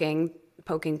are poking,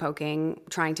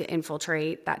 trying to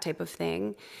infiltrate, that type of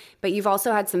thing. But you've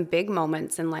also had some big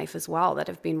moments in life as well that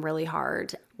have been really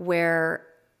hard, where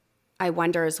I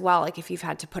wonder as well, like if you've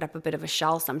had to put up a bit of a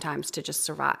shell sometimes to just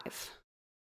survive.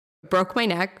 Broke my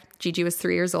neck. Gigi was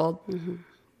 3 years old. It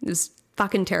was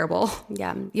fucking terrible.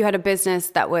 Yeah. You had a business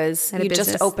that was, you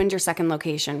just opened your second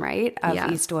location, right?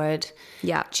 Of Eastwood.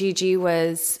 Yeah. Gigi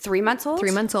was 3 months old?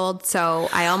 3 months old. So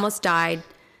I almost died.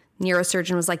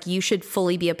 Neurosurgeon was like, you should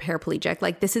fully be a paraplegic.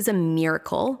 Like, this is a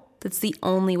miracle. That's the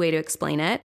only way to explain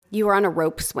it. You were on a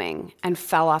rope swing and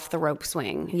fell off the rope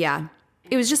swing. Yeah.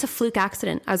 It was just a fluke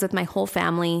accident. I was with my whole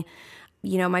family.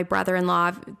 You know, my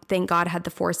brother-in-law, thank God, had the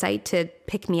foresight to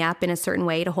pick me up in a certain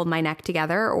way to hold my neck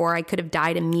together, or I could have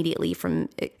died immediately from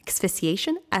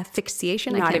asphyxiation.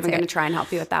 Not even going to try and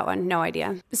help you with that one. No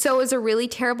idea. So it was a really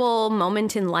terrible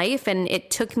moment in life, and it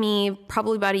took me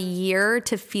probably about a year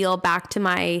to feel back to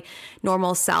my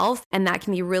normal self, and that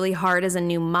can be really hard as a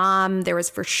new mom. There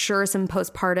was for sure some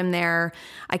postpartum there.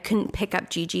 I couldn't pick up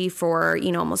Gigi for,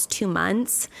 you know, almost 2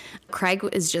 months. Craig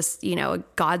is just, you know, a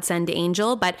godsend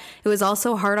angel, but it was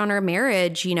also hard on our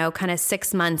marriage, you know, kind of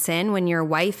 6 months in when your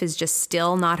wife is just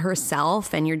still not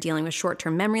herself and you're dealing with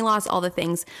short-term memory loss, all the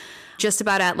things, just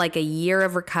about at like a year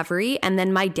of recovery. And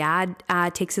then my dad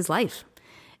takes his life,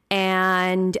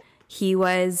 and he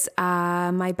was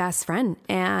my best friend.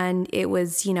 And it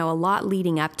was, you know, a lot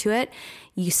leading up to it.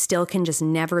 You still can just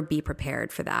never be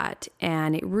prepared for that.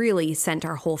 And it really sent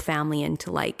our whole family into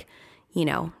like, you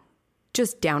know,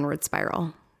 just downward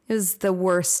spiral. It was the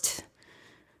worst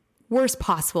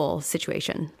possible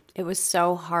situation. It was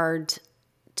so hard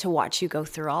to watch you go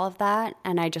through all of that.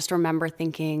 And I just remember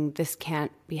thinking, this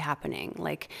can't be happening.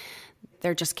 Like,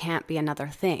 there just can't be another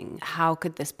thing. How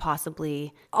could this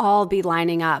possibly all be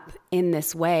lining up in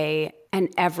this way?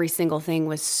 And every single thing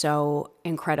was so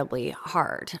incredibly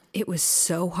hard. It was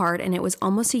so hard. And it was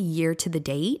almost a year to the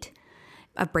date.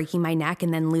 of breaking my neck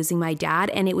and then losing my dad.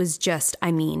 And it was just,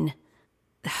 I mean,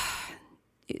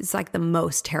 it's like the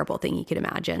most terrible thing you could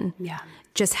imagine. Yeah.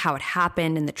 Just how it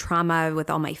happened and the trauma with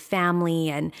all my family,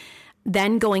 and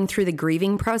then going through the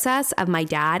grieving process of my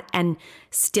dad and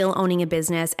still owning a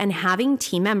business and having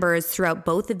team members throughout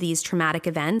both of these traumatic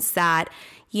events that,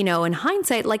 you know, in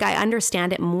hindsight, like I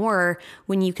understand it more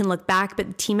when you can look back,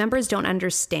 but team members don't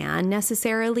understand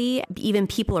necessarily, even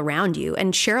people around you.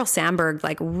 And Sheryl Sandberg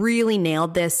like really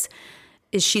nailed this.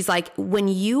 Is she's like, when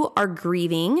you are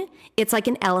grieving, it's like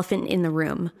an elephant in the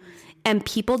room and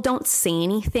people don't say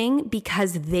anything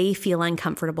because they feel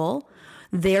uncomfortable.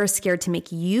 They're scared to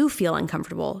make you feel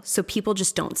uncomfortable. So people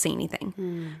just don't say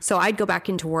anything. So I'd go back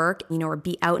into work, you know, or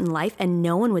be out in life and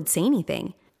no one would say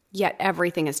anything. Yet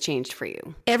everything has changed for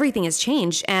you. Everything has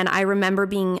changed. And I remember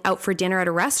being out for dinner at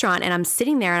a restaurant and I'm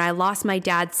sitting there and I lost my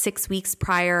dad 6 weeks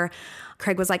prior.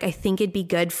 Craig was like, I think it'd be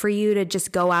good for you to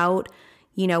just go out,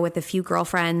 you know, with a few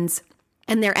girlfriends.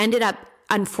 And there ended up,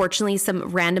 unfortunately, some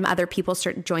random other people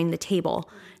started joining the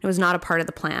table. It was not a part of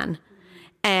the plan.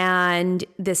 And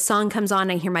this song comes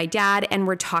on, I hear my dad, and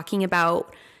we're talking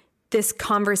about this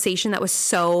conversation that was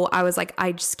so, I was like,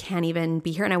 I just can't even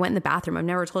be here. And I went in the bathroom. I've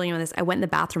never told anyone this. I went in the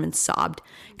bathroom and sobbed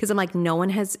because I'm like, no one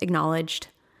has acknowledged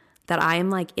that I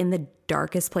am like in the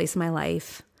darkest place in my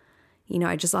life. You know,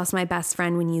 I just lost my best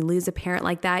friend. When you lose a parent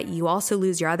like that, you also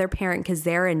lose your other parent because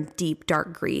they're in deep,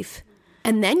 dark grief.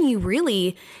 And then you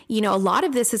really, you know, a lot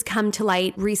of this has come to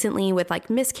light recently with like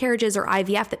miscarriages or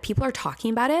IVF that people are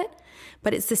talking about it,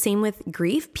 but it's the same with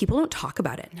grief. People don't talk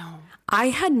about it. No. I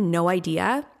had no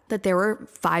idea that there were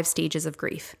 5 stages of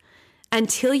grief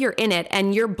until you're in it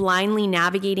and you're blindly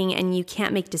navigating and you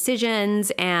can't make decisions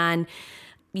and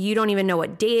you don't even know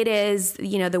what day it is.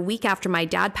 You know, the week after my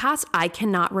dad passed, I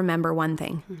cannot remember one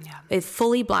thing. Yeah. It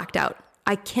fully blacked out.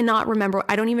 I cannot remember.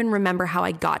 I don't even remember how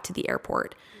I got to the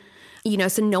airport. You know,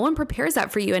 so no one prepares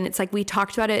that for you. And it's like we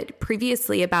talked about it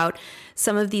previously about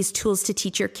some of these tools to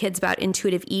teach your kids about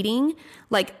intuitive eating.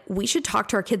 Like we should talk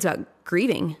to our kids about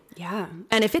grieving. Yeah.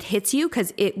 And if it hits you,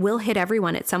 because it will hit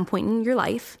everyone at some point in your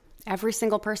life. Every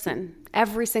single person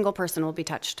will be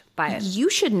touched by it. You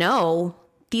should know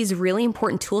these really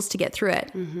important tools to get through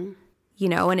it. Mm-hmm. You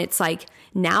know, and it's like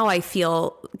now I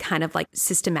feel kind of like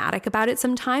systematic about it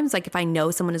sometimes. Like if I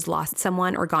know someone has lost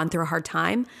someone or gone through a hard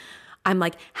time, I'm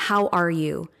like, how are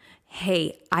you?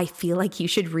 Hey, I feel like you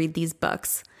should read these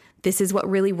books. This is what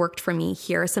really worked for me.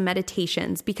 Here are some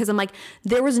meditations. Because I'm like,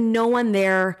 there was no one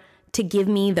there to give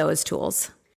me those tools.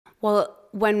 Well,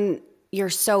 when you're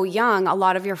so young, a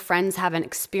lot of your friends haven't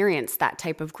experienced that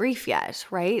type of grief yet,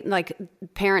 right? Like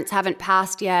parents haven't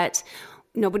passed yet.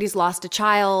 Nobody's lost a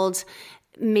child.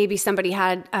 Maybe somebody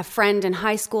had a friend in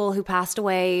high school who passed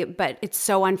away, but it's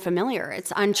so unfamiliar.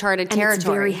 It's uncharted territory. It's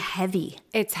very heavy.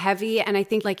 It's heavy. And I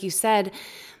think, like you said,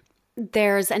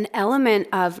 there's an element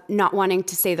of not wanting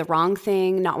to say the wrong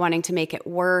thing, not wanting to make it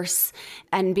worse,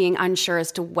 and being unsure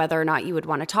as to whether or not you would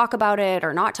want to talk about it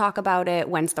or not talk about it,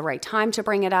 when's the right time to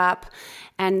bring it up.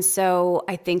 And so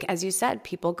I think, as you said,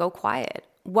 people go quiet.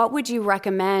 What would you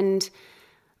recommend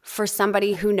for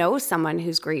somebody who knows someone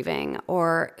who's grieving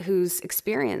or who's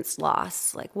experienced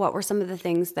loss? Like, what were some of the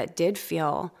things that did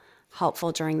feel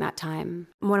helpful during that time?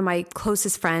 One of my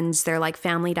closest friends, they're like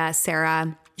family to us,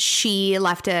 Sarah. She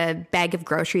left a bag of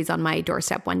groceries on my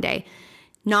doorstep one day,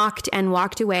 knocked and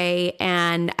walked away,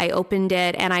 and I opened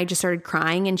it and I just started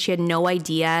crying, and she had no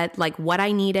idea like what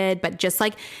I needed, but just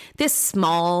like this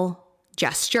small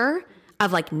gesture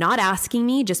of like not asking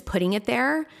me, just putting it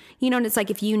there. You know, and it's like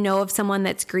if you know of someone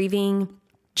that's grieving,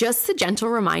 just the gentle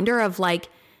reminder of like,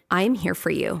 I am here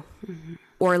for you. Mm-hmm.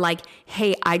 Or like,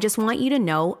 hey, I just want you to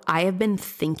know I have been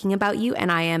thinking about you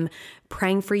and I am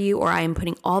praying for you, or I am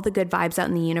putting all the good vibes out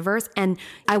in the universe. And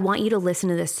I want you to listen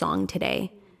to this song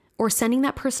today. Or sending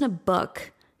that person a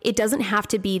book. It doesn't have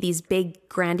to be these big,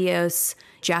 grandiose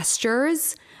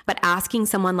gestures, but asking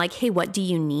someone like, hey, what do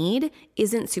you need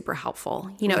isn't super helpful.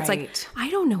 You know, It's like, I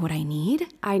don't know what I need.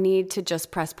 I need to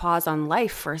just press pause on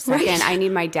life for a second. Right. I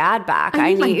need my dad back.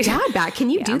 I need my dad back. Can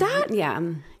you do that? Yeah.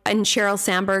 And Sheryl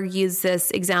Sandberg used this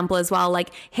example as well.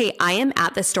 Like, hey, I am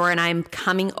at the store and I'm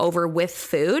coming over with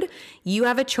food. You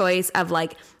have a choice of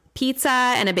like pizza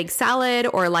and a big salad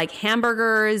or like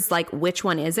hamburgers. Like, which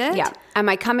one is it? Yeah. Am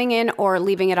I coming in or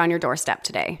leaving it on your doorstep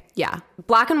today? Yeah.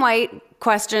 Black and white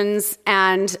questions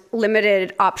and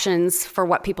limited options for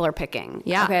what people are picking.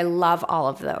 Yeah. Okay. I love all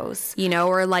of those. You know,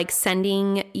 or like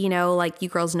sending, you know, like you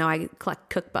girls know I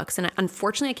collect cookbooks, and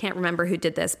unfortunately I can't remember who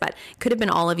did this, but it could have been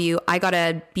all of you. I got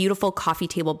a beautiful coffee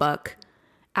table book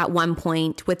at one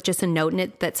point with just a note in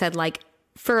it that said like,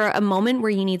 for a moment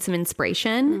where you need some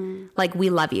inspiration, like, we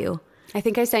love you. I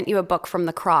think I sent you a book from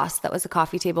the Cross that was a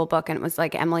coffee table book, and it was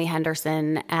like Emily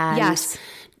Henderson. And Yes.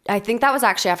 I think that was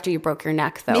actually after you broke your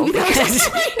neck, though, Maybe that was because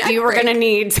after my neck you were break. going to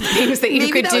need some things that you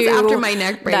Maybe could that was do after my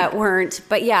neck break. that weren't.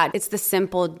 But yeah, it's the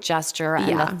simple gesture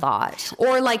and the thought.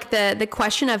 Or like the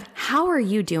question of, how are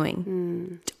you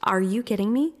doing? Are you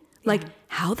kidding me? Like,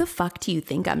 how the fuck do you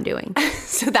think I'm doing?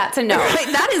 So that's a no.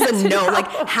 Like, that is a no. Like,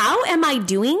 how am I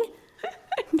doing?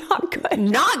 Not good.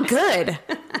 Not good.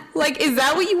 Like, is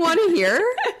that what you want to hear?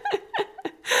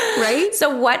 Right? So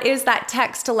what is that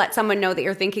text to let someone know that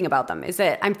you're thinking about them? Is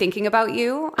it, I'm thinking about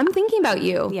you? I'm thinking about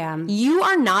you. Yeah. You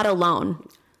are not alone.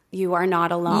 You are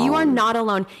not alone. You are not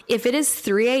alone. If it is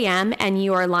 3 a.m. and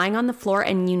you are lying on the floor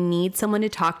and you need someone to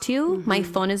talk to, my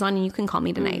phone is on and you can call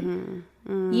me tonight.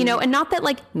 You know, and not that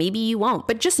like maybe you won't,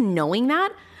 but just knowing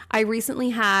that. I recently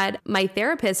had my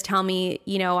therapist tell me,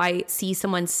 you know, I see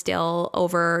someone still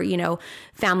over, you know,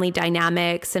 family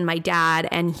dynamics and my dad,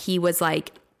 and he was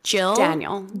like, Jill.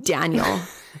 Daniel,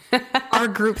 our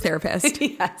group therapist.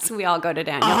 Yes, we all go to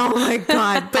Daniel. Oh my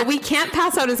God. But we can't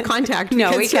pass out his contact No,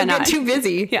 we because he'll cannot. get too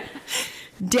busy. Yeah.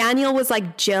 Daniel was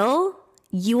like, Jill,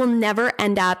 you will never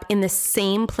end up in the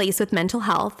same place with mental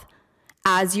health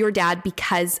as your dad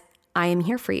because I am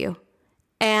here for you.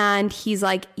 And he's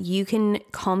like, you can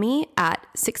call me at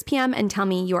 6 p.m. and tell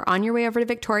me you're on your way over to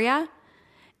Victoria,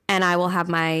 and I will have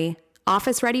my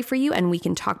office ready for you and we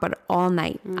can talk about it all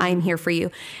night. I am here for you.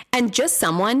 And just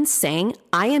someone saying,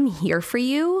 I am here for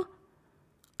you.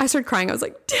 I started crying. I was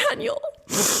like, Daniel,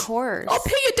 Of course. I'll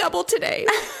pay you double today.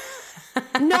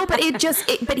 No, but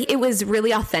it was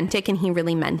really authentic and he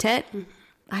really meant it.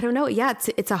 I don't know. Yeah,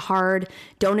 it's a hard,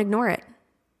 don't ignore it.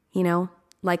 You know,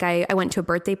 like I went to a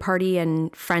birthday party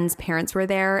and friends' parents were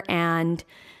there, and,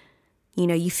 you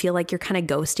know, you feel like you're kind of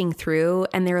ghosting through,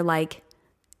 and they're like,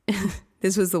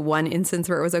 this was the one instance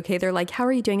where it was okay. They're like, how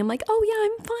are you doing? I'm like, oh yeah,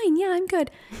 I'm fine. Yeah, I'm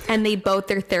good. And their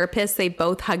therapists, they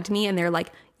both hugged me and they're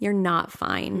like, you're not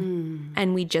fine.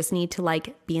 And we just need to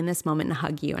like be in this moment and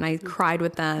hug you. And I cried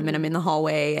with them and I'm in the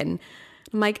hallway and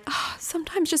I'm like, oh,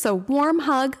 sometimes just a warm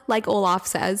hug, like Olaf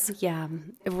says. Yeah,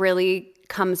 it really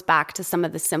comes back to some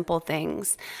of the simple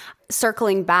things.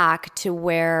 Circling back to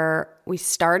where we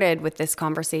started with this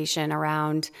conversation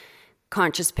around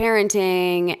conscious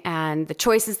parenting and the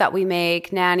choices that we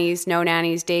make, nannies, no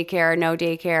nannies, daycare, no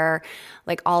daycare,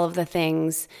 like all of the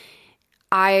things.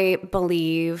 I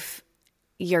believe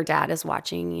your dad is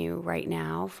watching you right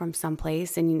now from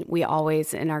someplace, and we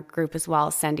always in our group as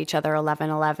well send each other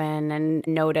 1111 and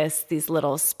notice these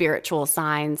little spiritual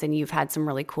signs, and you've had some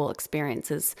really cool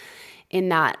experiences in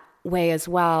that way as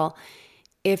well.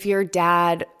 If your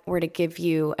dad were to give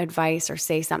you advice or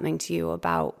say something to you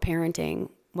about parenting,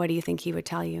 what do you think he would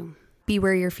tell you? Be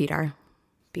where your feet are.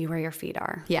 Be where your feet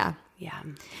are. Yeah. Yeah.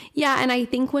 Yeah. And I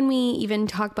think when we even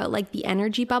talk about like the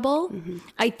energy bubble,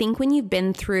 I think when you've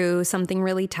been through something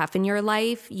really tough in your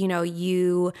life, you know,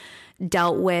 you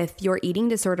dealt with your eating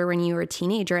disorder when you were a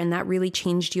teenager, and that really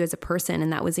changed you as a person.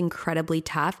 And that was incredibly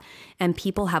tough. And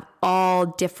people have all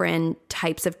different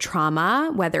types of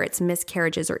trauma, whether it's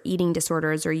miscarriages or eating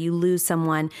disorders, or you lose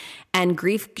someone, and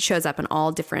grief shows up in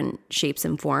all different shapes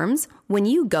and forms. When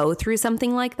you go through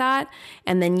something like that,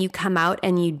 and then you come out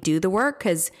and you do the work,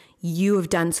 because you have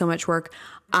done so much work,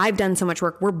 I've done so much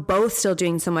work, we're both still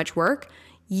doing so much work,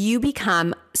 you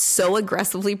become so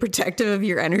aggressively protective of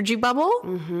your energy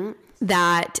bubble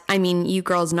that, I mean, you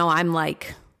girls know I'm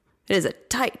like, it is a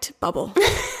tight bubble.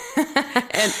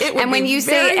 And when you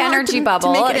say energy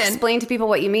bubble, explain to people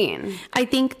what you mean. I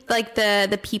think like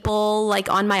the people like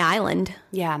on my island.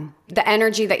 Yeah. The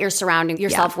energy that you're surrounding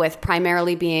yourself with,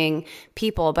 primarily being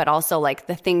people, but also like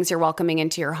the things you're welcoming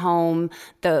into your home,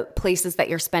 the places that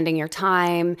you're spending your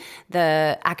time,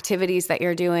 the activities that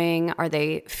you're doing. Are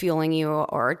they fueling you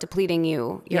or depleting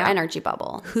you, your energy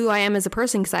bubble? Who I am as a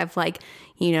person, because I've like,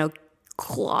 you know,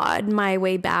 clawed my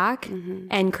way back.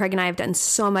 And Craig and I have done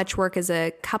so much work as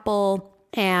a couple,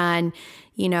 and,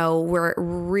 you know, we're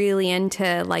really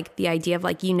into like the idea of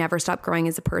like, you never stop growing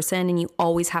as a person, and you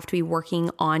always have to be working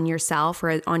on yourself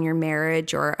or on your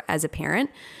marriage or as a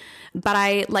parent. But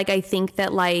I think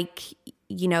that like,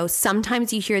 you know,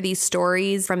 sometimes you hear these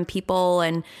stories from people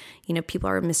and, you know, people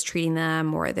are mistreating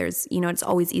them, or there's, you know, it's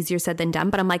always easier said than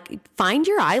done. But I'm like, find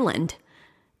your island.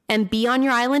 And be on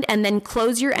your island, and then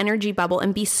close your energy bubble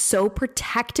and be so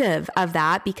protective of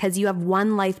that, because you have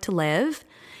one life to live,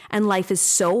 and life is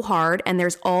so hard, and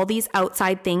there's all these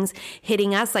outside things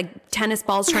hitting us like tennis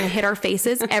balls trying to hit our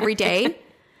faces every day.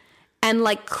 And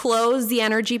like close the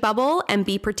energy bubble and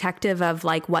be protective of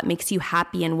like what makes you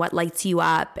happy and what lights you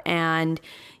up. And,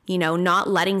 not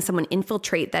letting someone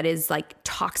infiltrate that is like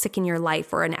toxic in your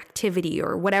life or an activity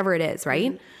or whatever it is,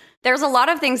 right? Mm-hmm. There's a lot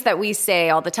of things that we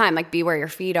say all the time, like be where your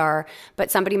feet are,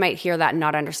 but somebody might hear that and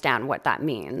not understand what that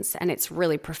means. And it's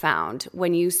really profound.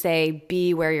 When you say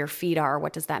be where your feet are,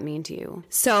 what does that mean to you?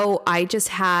 So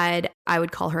I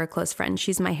would call her a close friend.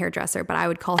 She's my hairdresser, but I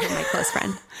would call her my close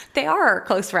friend. They are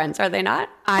close friends, are they not?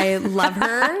 I love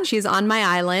her. She's on my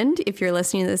island. If you're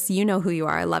listening to this, you know who you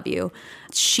are. I love you.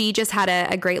 She just had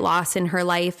a great loss in her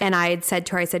life. And I had said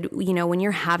to her, I said, when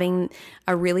you're having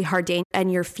a really hard day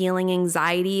and you're feeling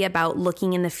anxiety about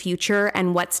looking in the future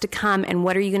and what's to come and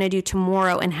what are you going to do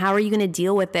tomorrow and how are you going to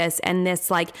deal with this and this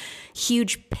like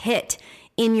huge pit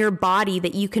in your body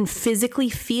that you can physically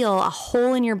feel, a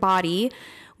hole in your body,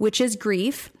 which is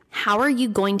grief. How are you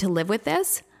going to live with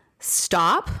this?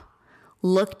 Stop,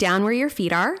 look down where your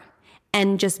feet are,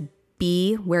 and just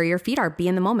be where your feet are. Be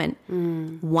in the moment.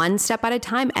 One step at a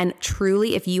time. And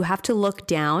truly, if you have to look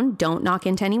down, don't knock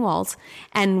into any walls,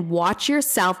 and watch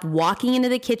yourself walking into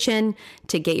the kitchen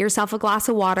to get yourself a glass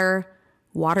of water.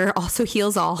 Water also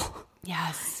heals all.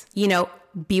 Yes.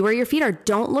 Be where your feet are.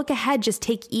 Don't look ahead. Just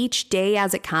take each day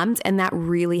as it comes. And that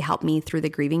really helped me through the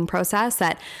grieving process,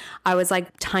 that I was like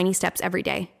tiny steps every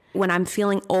day. When I'm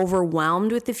feeling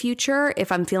overwhelmed with the future, if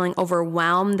I'm feeling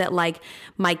overwhelmed that like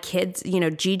my kids,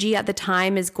 Gigi at the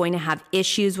time is going to have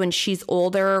issues when she's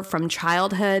older from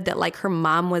childhood, that like her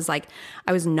mom was like,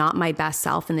 I was not my best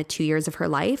self in the 2 years of her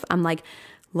life. I'm like,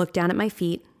 look down at my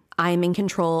feet. I am in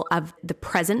control of the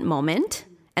present moment.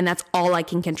 And that's all I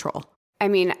can control. I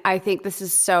mean, I think this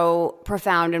is so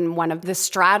profound and one of the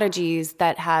strategies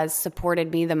that has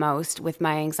supported me the most with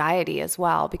my anxiety as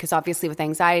well. Because obviously with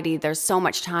anxiety, there's so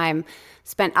much time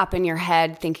spent up in your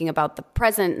head thinking about the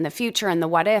present and the future and the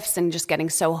what ifs and just getting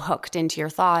so hooked into your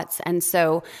thoughts. And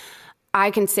so I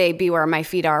can say be where my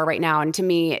feet are right now. And to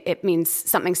me, it means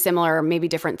something similar. Maybe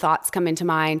different thoughts come into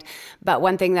mind. But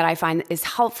one thing that I find is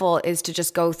helpful is to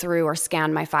just go through or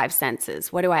scan my 5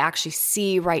 senses. What do I actually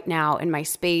see right now in my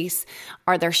space?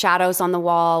 Are there shadows on the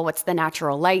wall? What's the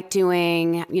natural light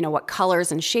doing? What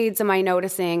colors and shades am I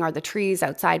noticing? Are the trees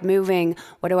outside moving?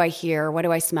 What do I hear? What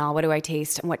do I smell? What do I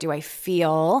taste? And what do I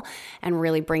feel? And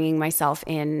really bringing myself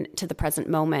in to the present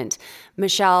moment.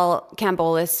 Michelle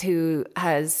Cambolis, who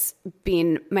has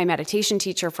been my meditation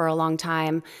teacher for a long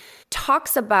time,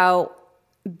 talks about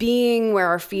being where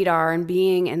our feet are and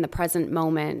being in the present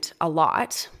moment a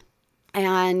lot.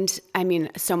 And I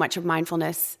mean, so much of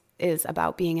mindfulness is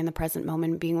about being in the present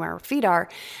moment, being where our feet are.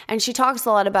 And she talks a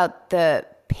lot about the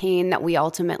pain that we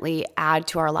ultimately add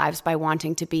to our lives by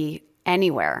wanting to be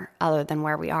anywhere other than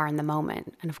where we are in the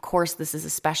moment. And of course, this is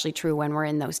especially true when we're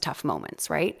in those tough moments,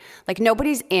 right? Like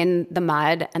nobody's in the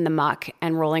mud and the muck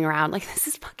and rolling around like, this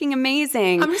is fucking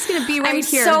amazing. I'm just going to be right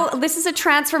here. So this is a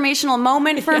transformational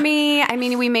moment for me. I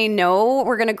mean, we may know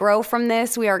we're going to grow from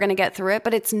this. We are going to get through it,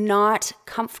 but it's not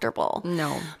comfortable.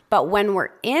 No. But when we're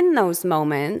in those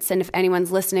moments, and if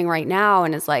anyone's listening right now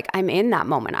and is like, I'm in that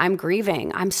moment, I'm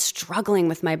grieving, I'm struggling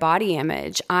with my body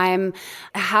image, I'm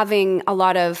having a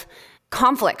lot of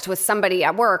conflict with somebody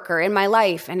at work or in my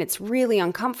life, and it's really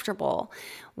uncomfortable.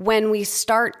 When we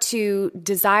start to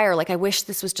desire, like, I wish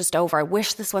this was just over. I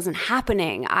wish this wasn't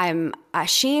happening. I'm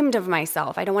ashamed of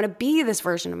myself. I don't want to be this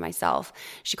version of myself.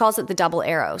 She calls it the double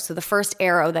arrow. So the first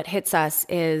arrow that hits us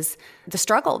is the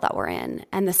struggle that we're in.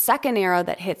 And the second arrow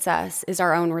that hits us is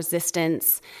our own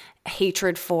resistance,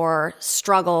 hatred for,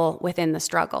 struggle within the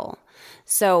struggle.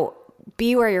 So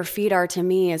be where your feet are to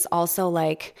me is also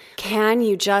like, can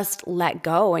you just let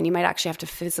go? And you might actually have to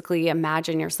physically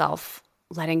imagine yourself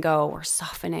letting go or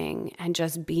softening and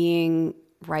just being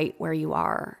right where you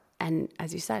are. And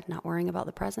as you said, not worrying about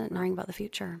the present, not worrying about the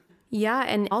future. Yeah.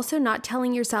 And also not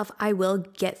telling yourself, I will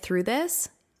get through this.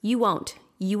 You won't.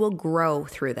 You will grow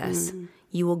through this.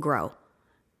 You will grow.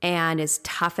 And as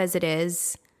tough as it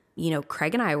is,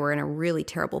 Craig and I were in a really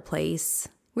terrible place.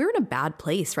 We were in a bad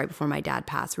place right before my dad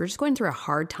passed. We were just going through a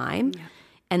hard time. Yeah.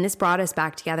 And this brought us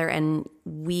back together, and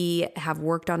we have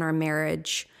worked on our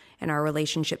marriage and our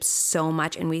relationship so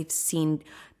much, and we've seen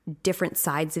different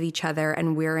sides of each other,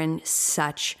 and we're in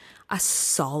such a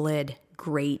solid,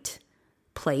 great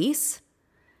place,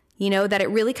 that it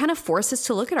really kind of forced us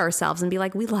to look at ourselves and be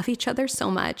like, we love each other so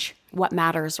much. What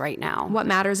matters right now? What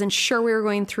matters? And sure, we were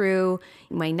going through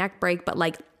my neck break, but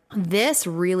like this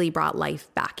really brought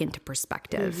life back into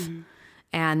perspective. Mm-hmm.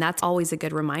 And that's always a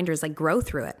good reminder, is like, grow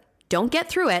through it. Don't get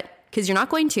through it, because you're not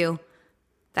going to.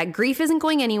 That grief isn't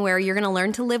going anywhere. You're going to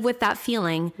learn to live with that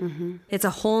feeling. Mm-hmm. It's a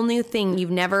whole new thing.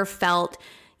 You've never felt,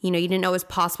 you didn't know it was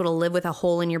possible to live with a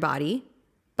hole in your body,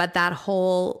 but that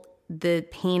hole, the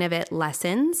pain of it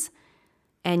lessens.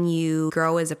 and you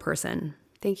grow as a person.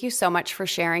 Thank you so much for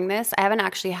sharing this. I haven't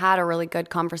actually had a really good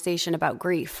conversation about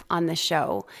grief on this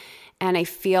show, and I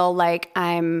feel like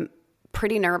I'm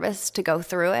pretty nervous to go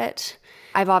through it.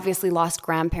 I've obviously lost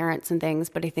grandparents and things,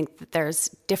 but I think that there's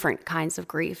different kinds of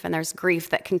grief, and there's grief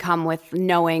that can come with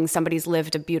knowing somebody's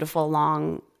lived a beautiful,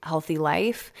 long, healthy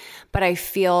life. But I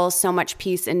feel so much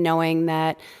peace in knowing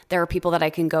that there are people that I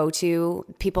can go to,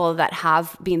 people that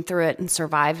have been through it and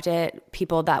survived it,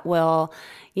 people that will,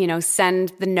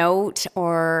 send the note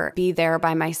or be there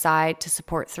by my side to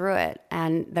support through it,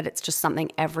 and that it's just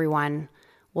something everyone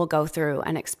will go through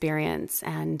and experience.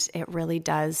 And it really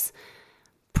does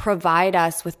provide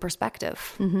us with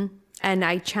perspective. Mm-hmm. And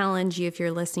I challenge you, if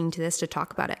you're listening to this, to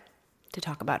talk about it.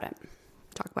 Talk about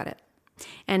it.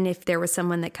 And if there was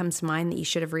someone that comes to mind that you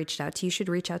should have reached out to, you should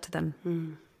reach out to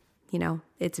them.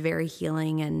 It's very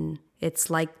healing, and it's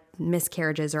like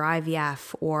miscarriages or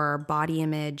IVF or body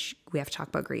image. We have to talk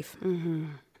about grief. Mm-hmm.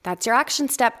 That's your action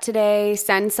step today.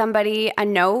 Send somebody a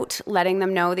note letting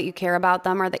them know that you care about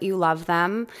them or that you love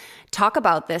them. Talk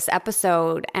about this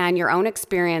episode and your own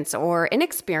experience or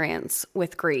inexperience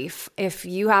with grief. If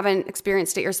you haven't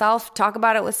experienced it yourself, talk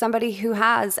about it with somebody who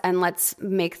has, and let's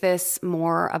make this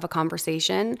more of a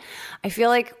conversation. I feel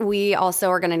like we also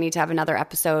are going to need to have another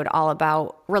episode all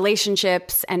about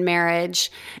relationships and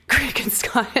marriage. Craig and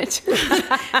Scott.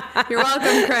 You're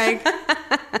welcome, Craig.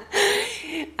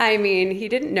 I mean, he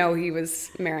didn't know he was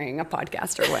marrying a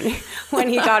podcaster when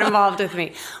he got involved with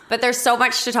me. But there's so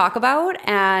much to talk about,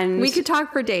 and we could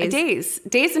talk for days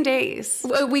and days.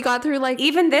 We got through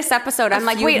even this episode. I'm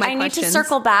like, wait, I need to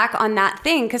circle back on that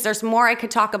thing because there's more I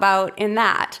could talk about in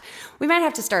that. We might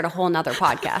have to start a whole nother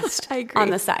podcast I agree.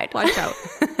 On the side. Watch out.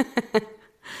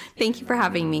 Thank you for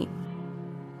having me.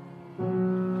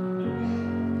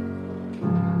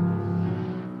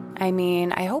 I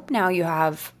mean, I hope now you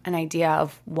have an idea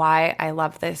of why I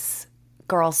love this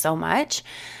girl so much.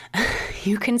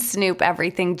 You can snoop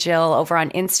everything Jill over on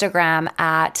Instagram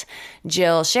at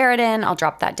Jill Sheridan. I'll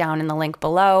drop that down in the link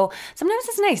below. Sometimes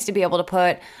it's nice to be able to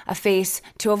put a face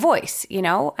to a voice,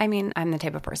 I mean, I'm the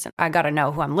type of person, I got to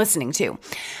know who I'm listening to.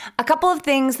 A couple of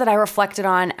things that I reflected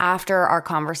on after our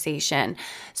conversation.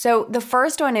 So the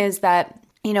first one is that,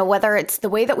 whether it's the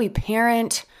way that we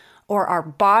parent or our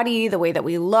body, the way that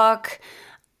we look,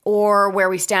 or where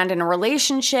we stand in a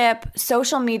relationship,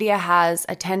 social media has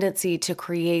a tendency to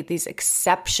create these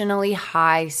exceptionally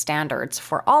high standards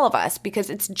for all of us because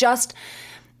it's just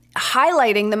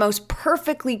highlighting the most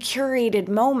perfectly curated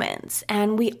moments,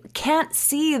 and we can't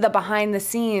see the behind the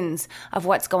scenes of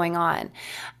what's going on.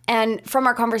 And from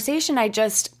our conversation, I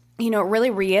just, really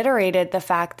reiterated the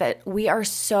fact that we are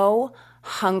so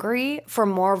hungry for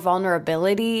more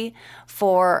vulnerability,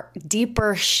 for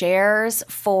deeper shares,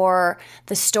 for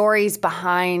the stories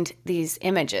behind these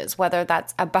images, whether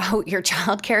that's about your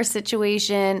childcare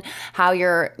situation, how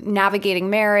you're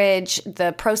navigating marriage,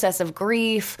 the process of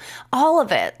grief, all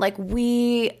of it. Like,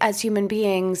 we as human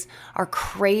beings are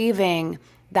craving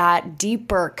that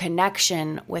deeper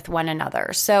connection with one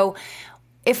another. So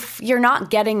if you're not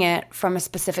getting it from a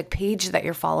specific page that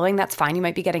you're following, that's fine. You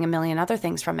might be getting a million other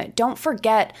things from it. Don't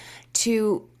forget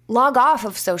to log off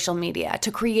of social media,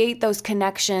 to create those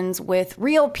connections with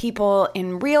real people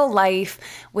in real life,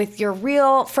 with your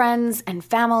real friends and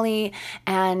family.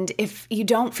 And if you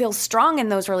don't feel strong in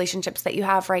those relationships that you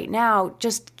have right now,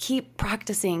 just keep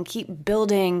practicing, keep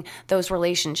building those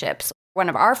relationships. One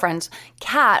of our friends,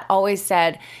 Kat, always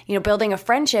said, building a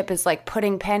friendship is like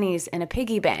putting pennies in a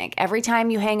piggy bank. Every time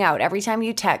you hang out, every time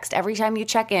you text, every time you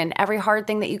check in, every hard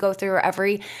thing that you go through,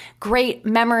 every great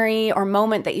memory or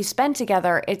moment that you spend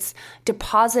together, it's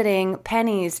depositing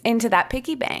pennies into that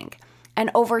piggy bank.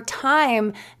 And over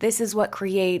time, this is what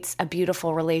creates a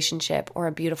beautiful relationship or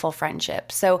a beautiful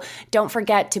friendship. So don't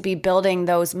forget to be building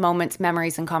those moments,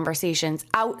 memories, and conversations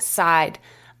outside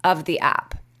of the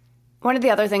app. One of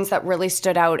the other things that really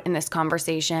stood out in this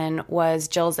conversation was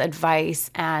Jill's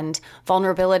advice and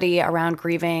vulnerability around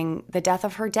grieving the death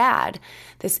of her dad,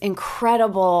 this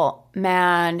incredible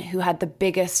man who had the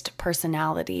biggest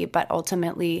personality, but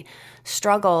ultimately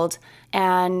struggled.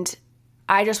 And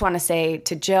I just want to say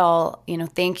to Jill,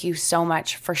 thank you so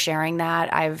much for sharing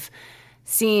that. I've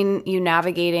seen you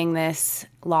navigating this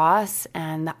loss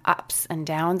and the ups and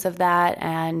downs of that.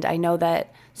 And I know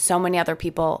that so many other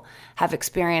people have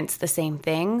experienced the same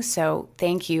thing. So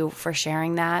thank you for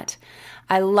sharing that.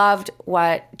 I loved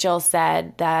what Jill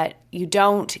said, that you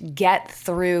don't get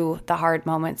through the hard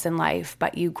moments in life,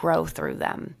 but you grow through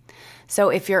them. So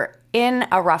if you're in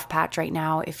a rough patch right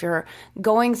now, if you're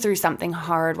going through something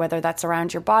hard, whether that's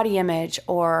around your body image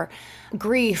or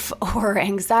grief or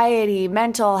anxiety,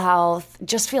 mental health,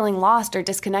 just feeling lost or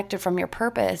disconnected from your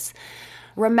purpose,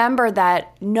 remember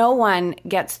that no one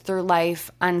gets through life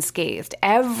unscathed.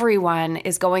 Everyone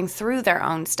is going through their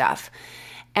own stuff.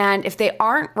 And if they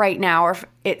aren't right now, or if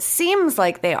it seems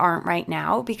like they aren't right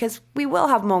now, because we will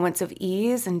have moments of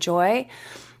ease and joy,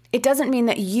 it doesn't mean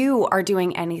that you are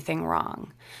doing anything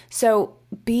wrong. So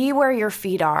be where your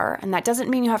feet are, and that doesn't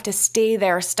mean you have to stay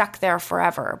there, stuck there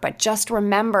forever, but just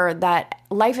remember that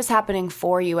life is happening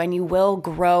for you and you will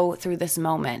grow through this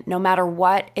moment. No matter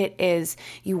what it is,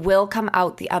 you will come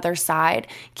out the other side.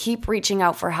 Keep reaching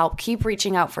out for help. Keep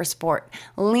reaching out for support.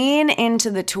 Lean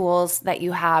into the tools that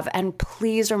you have, and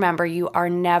please remember you are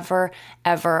never,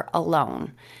 ever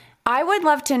alone. I would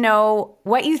love to know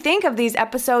what you think of these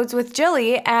episodes with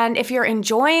Jilly, and if you're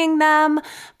enjoying them,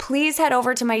 please head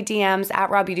over to my DMs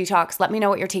at Raw Beauty Talks. Let me know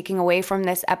what you're taking away from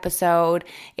this episode.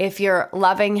 If you're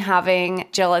loving having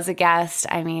Jill as a guest,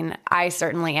 I mean, I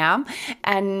certainly am.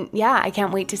 And yeah, I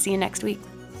can't wait to see you next week.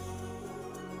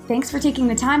 Thanks for taking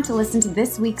the time to listen to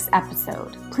this week's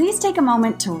episode. Please take a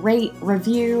moment to rate,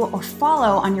 review, or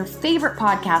follow on your favorite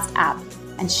podcast app,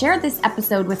 and share this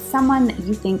episode with someone that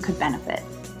you think could benefit.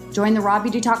 Join the Raw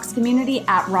Beauty Talks community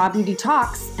at Raw Beauty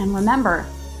Talks, and remember,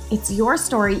 it's your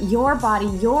story, your body,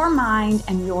 your mind,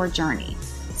 and your journey.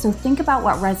 So think about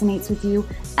what resonates with you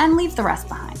and leave the rest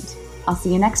behind. I'll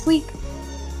see you next week.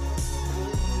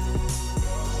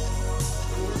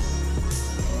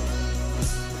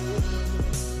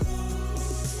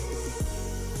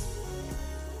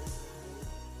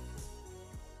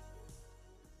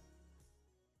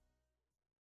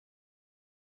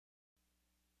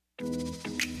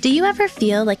 Do you ever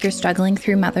feel like you're struggling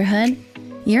through motherhood?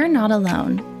 You're not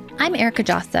alone. I'm Erica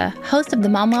Jossa, host of the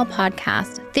Momwell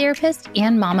podcast, therapist,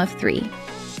 and mom of 3.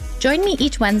 Join me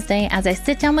each Wednesday as I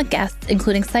sit down with guests,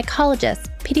 including psychologists,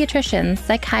 pediatricians,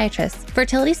 psychiatrists,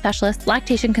 fertility specialists,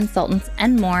 lactation consultants,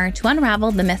 and more to unravel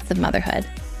the myths of motherhood.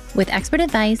 With expert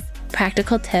advice,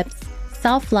 practical tips,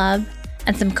 self-love,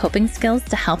 and some coping skills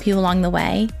to help you along the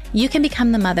way, you can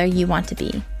become the mother you want to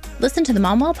be. Listen to the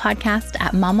Momwell podcast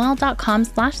at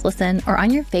momwell.com/listen or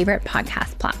on your favorite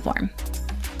podcast platform.